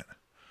all that.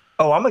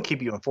 Oh, I'm going to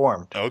keep you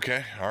informed.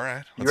 Okay, all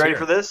right. You ready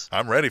for this?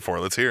 I'm ready for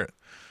it. Let's hear it.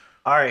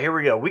 All right, here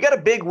we go. We got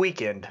a big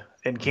weekend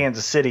in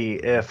Kansas City,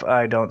 if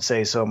I don't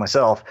say so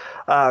myself.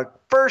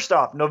 First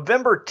off,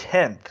 November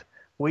 10th,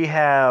 we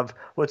have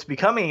what's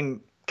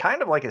becoming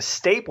kind of like a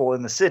staple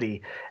in the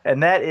city,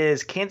 and that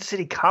is Kansas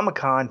City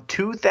Comic-Con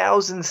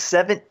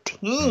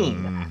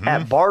 2017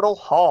 at Bartle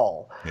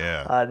Hall.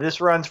 Yeah.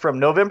 This runs from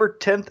November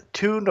 10th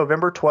to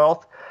November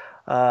 12th.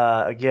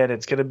 Again,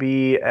 it's going to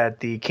be at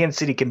the Kansas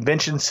City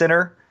Convention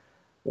Center,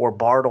 or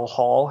Bartle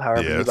Hall,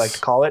 however you'd like to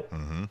call it.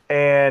 Mm-hmm.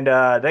 And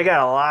they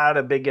got a lot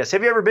of big guests.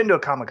 Have you ever been to a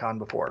Comic-Con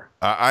before?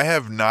 I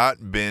have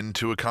not been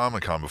to a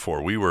Comic-Con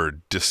before. We were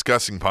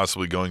discussing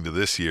possibly going to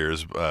this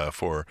year's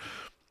for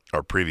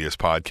our previous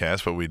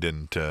podcast, but we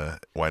didn't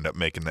wind up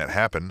making that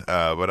happen.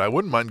 But I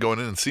wouldn't mind going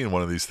in and seeing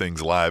one of these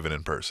things live and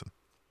in person.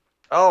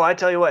 Oh, I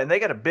tell you what, and they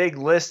got a big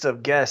list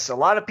of guests. A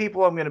lot of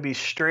people, I'm going to be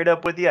straight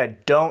up with you, I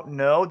don't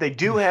know. They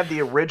do have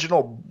the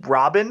original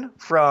Robin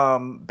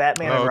from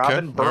Batman and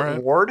Robin,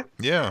 Burt Ward.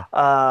 Yeah.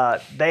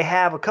 They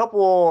have a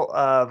couple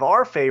of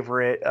our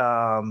favorite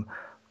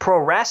pro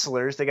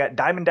wrestlers. They got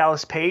Diamond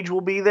Dallas Page will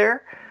be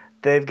there.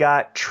 They've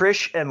got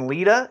Trish and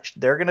Lita.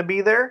 They're going to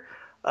be there.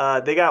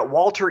 They got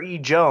Walter E.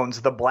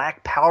 Jones, the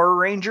Black Power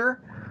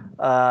Ranger.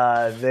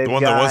 The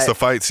one that wants to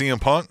fight CM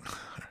Punk?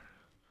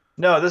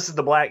 No, this is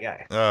the black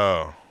guy.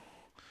 Oh.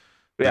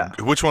 Yeah.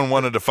 Which one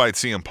wanted to fight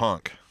CM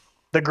Punk?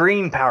 The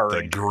Green Power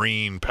Ranger. The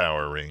Green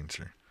Power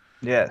Ranger.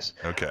 Yes.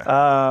 Okay.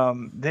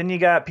 Then you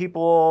got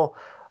people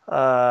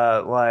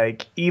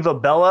like Eva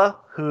Bella,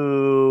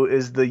 who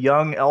is the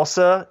young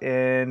Elsa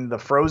in the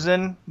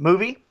Frozen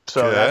movie.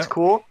 So Okay. that's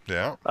cool.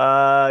 Yeah.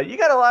 You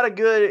got a lot of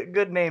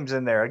good names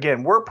in there.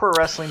 Again, we're pro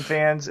wrestling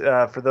fans,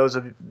 for those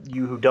of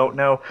you who don't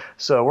know.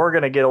 So we're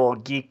going to get a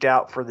little geeked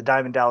out for the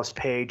Diamond Dallas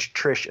Page,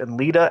 Trish, and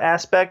Lita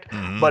aspect.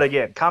 But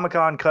again,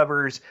 Comic-Con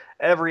covers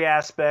every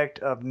aspect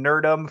of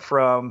nerdom,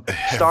 from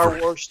Star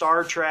Wars,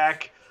 Star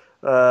Trek,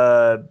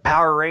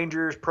 Power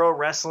Rangers, pro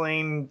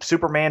wrestling,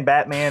 Superman,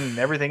 Batman, and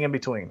everything in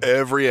between.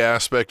 Every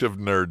aspect of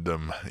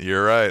nerddom.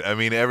 You're right. I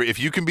mean, if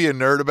you can be a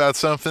nerd about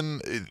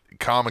something,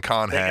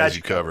 Comic-Con has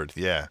you covered.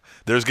 Yeah.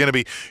 There's going to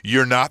be,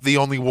 you're not the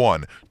only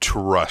one.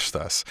 Trust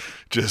us.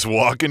 Just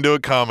walk into a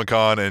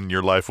Comic-Con and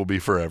your life will be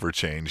forever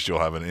changed. You'll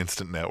have an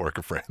instant network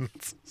of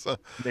friends. So,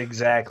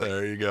 Exactly.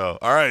 there you go.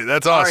 All right.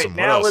 That's All awesome.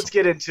 right, What now else? let's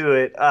get into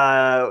it.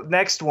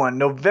 Next one,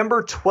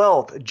 November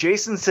 12th,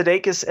 Jason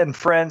Sudeikis and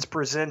friends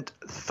present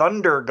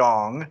Thunder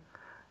Gong,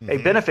 a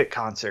benefit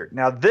concert.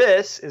 Now,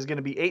 this is going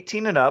to be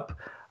 18 and up,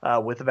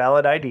 with a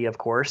valid ID, of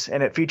course,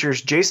 and it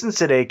features Jason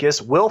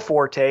Sudeikis, Will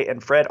Forte,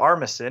 and Fred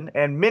Armisen,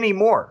 and many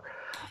more.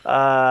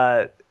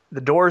 The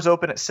doors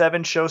open at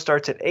 7, show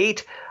starts at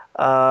 8.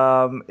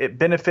 It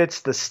benefits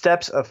the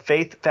Steps of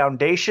Faith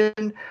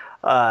Foundation.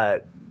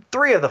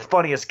 3 of the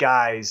funniest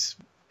guys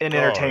in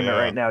entertainment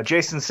yeah. right now.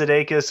 Jason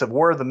Sudeikis of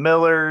We're the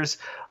Millers,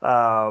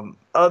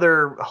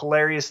 other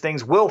hilarious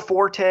things. Will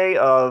Forte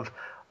of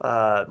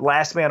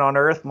Last Man on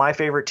Earth, my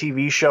favorite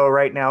TV show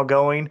right now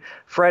going.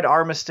 Fred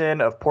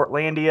Armisen of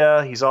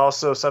Portlandia. He's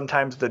also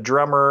sometimes the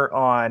drummer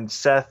on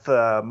Seth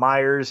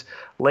Meyers'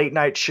 late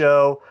night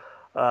show.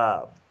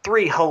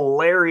 3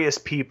 hilarious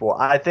people.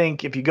 I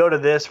think if you go to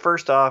this,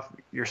 first off,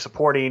 you're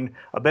supporting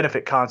a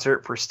benefit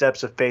concert for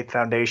Steps of Faith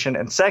Foundation.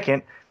 And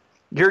second,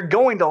 you're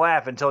going to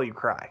laugh until you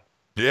cry.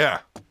 Yeah.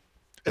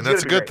 And It's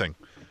that's a gonna be good great. thing.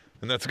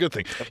 And that's a good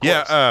thing. course.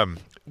 Yeah.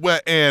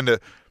 Well, and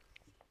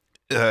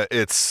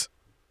it's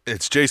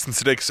Jason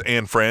Sudeikis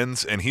and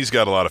friends, and he's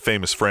got a lot of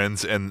famous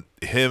friends, and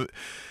him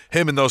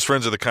and those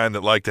friends are the kind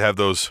that like to have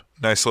those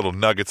nice little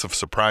nuggets of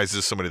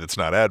surprises, somebody that's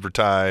not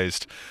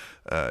advertised.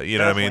 You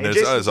know what I mean? Definitely. There's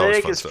Jason always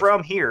Sudeikis fun is stuff.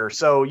 from here,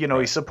 so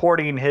he's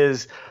supporting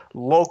his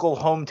local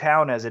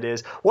hometown as it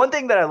is. One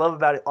thing that I love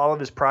about all of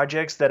his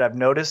projects that I've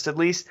noticed, at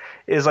least,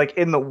 is like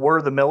in the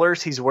We're the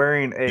Millers, he's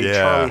wearing a Yeah.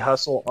 Charlie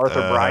Hustle,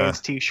 Arthur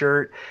Bryant's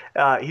T-shirt.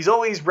 He's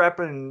always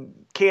repping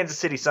Kansas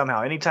City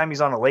somehow. Anytime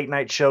he's on a late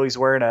night show, he's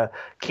wearing a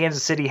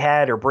Kansas City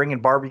hat or bringing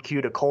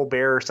barbecue to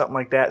Colbert or something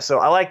like that. So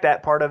I like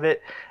that part of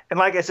it. And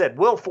like I said,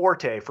 Will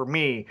Forte, for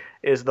me,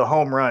 is the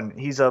home run.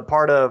 He's a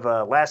part of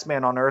Last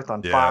Man on Earth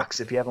on Yeah. Fox.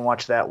 If you haven't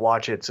watched that,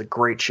 watch it. It's a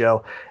great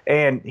show.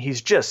 And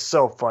he's just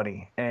so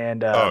funny.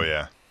 And Oh,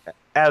 yeah.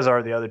 as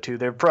are the other 2.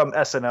 They're from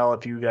SNL,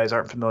 if you guys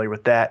aren't familiar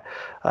with that.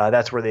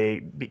 That's where they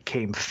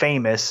became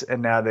famous.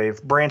 And now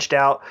they've branched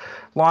out,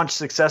 launched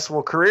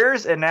successful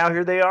careers, and now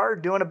here they are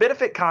doing a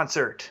benefit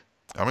concert.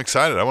 I'm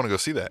excited. I want to go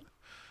see that.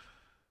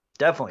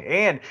 Definitely.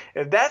 And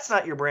if that's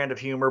not your brand of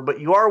humor, but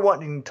you are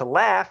wanting to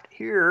laugh,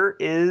 here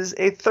is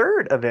a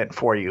third event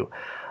for you.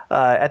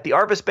 At the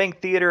Arvis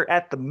Bank Theater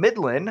at the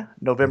Midland,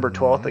 November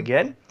 12th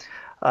again,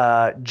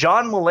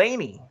 John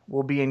Mulaney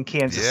will be in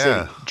Kansas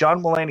Yeah. City.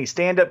 John Mulaney,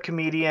 stand-up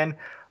comedian,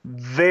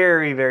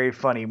 very, very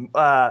funny.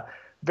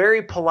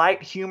 Very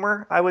polite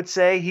humor, I would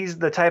say. He's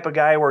the type of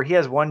guy where he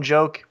has one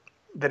joke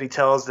that he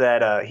tells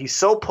that he's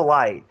so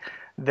polite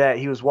that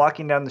he was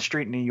walking down the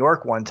street in New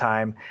York one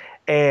time,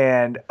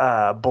 and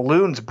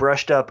balloons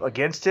brushed up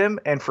against him,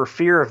 and for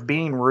fear of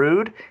being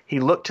rude, he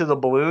looked to the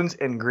balloons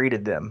and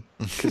greeted them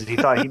because he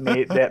thought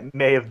that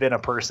may have been a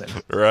person.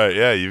 Right.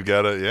 Yeah. You've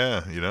got to,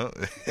 yeah,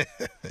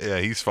 yeah,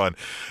 he's fun.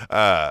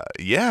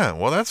 Yeah.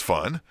 Well, that's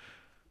fun.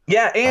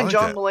 Yeah, and like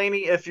John that.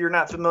 Mulaney, if you're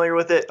not familiar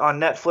with it, on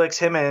Netflix,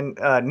 him and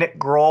Nick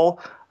Grohl,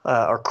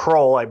 or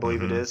Kroll, I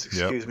believe it is,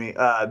 excuse me,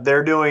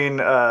 they're doing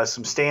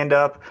some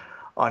stand-up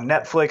on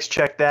Netflix.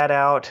 Check that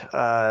out.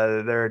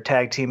 They're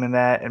tag teaming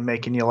that and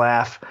making you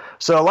laugh.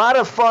 So a lot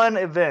of fun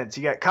events.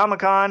 You got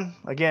Comic-Con,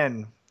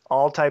 again,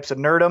 all types of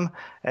nerdum.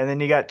 And then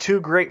you got 2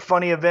 great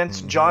funny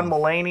events, John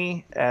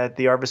Mulaney at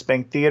the Arvis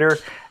Bank Theater,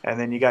 and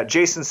then you got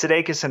Jason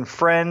Sudeikis and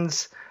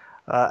friends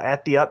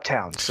at the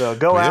Uptown. So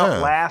go Yeah.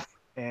 out, laugh,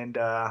 and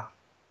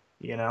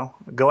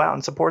go out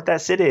and support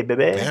that city,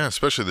 baby. Yeah,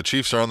 especially the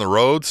Chiefs are on the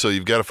road, so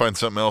you've got to find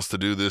something else to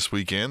do this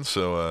weekend.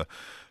 So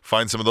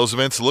find some of those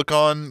events. Look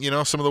on,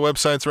 some of the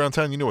websites around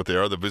town. You know what they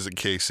are, the Visit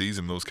KCs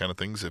and those kind of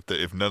things.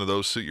 If none of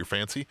those suit your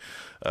fancy.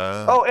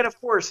 Oh, and of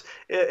course,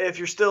 if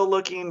you're still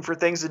looking for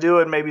things to do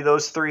and maybe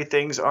those 3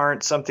 things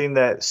aren't something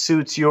that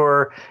suits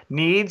your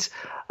needs,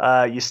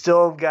 you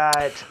still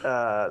got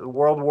the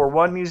World War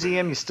I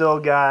Museum. You still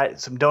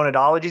got some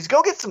donutologies.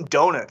 Go get some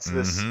donuts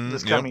this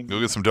Yep, coming. go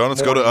get some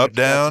donuts. Go to morning Up if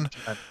you have Down.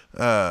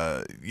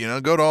 some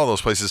time. Go to all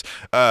those places.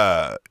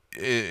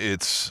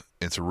 It's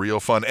It's real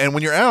fun. And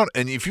when you're out,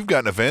 and if you've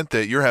got an event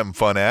that you're having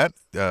fun at,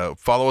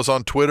 follow us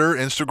on Twitter,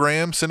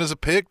 Instagram, send us a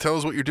pic, tell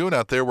us what you're doing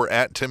out there. We're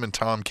at Tim and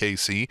Tom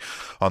KC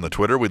on the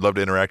Twitter. We'd love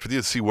to interact with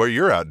you, see where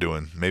you're out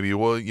doing. Maybe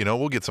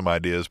we'll get some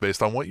ideas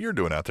based on what you're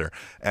doing out there.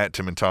 At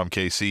Tim and Tom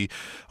KC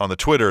on the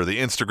Twitter, the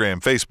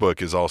Instagram,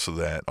 Facebook is also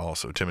that.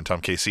 Also Tim and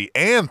Tom KC.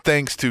 And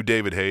thanks to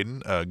David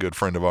Hayden, a good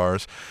friend of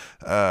ours,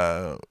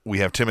 we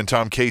have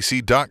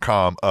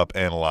timandtomkc.com up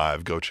and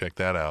live. Go check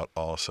that out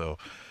also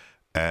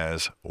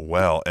as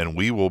well. And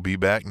we will be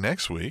back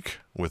next week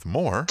with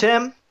more.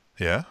 Tim,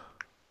 Yeah?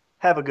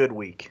 have a good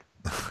week.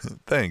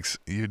 Thanks.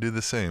 You do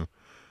the same.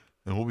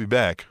 And we'll be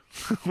back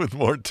with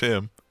more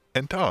Tim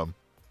and Tom.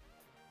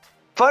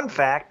 Fun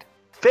fact,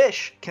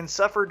 fish can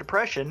suffer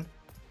depression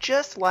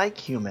just like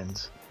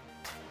humans.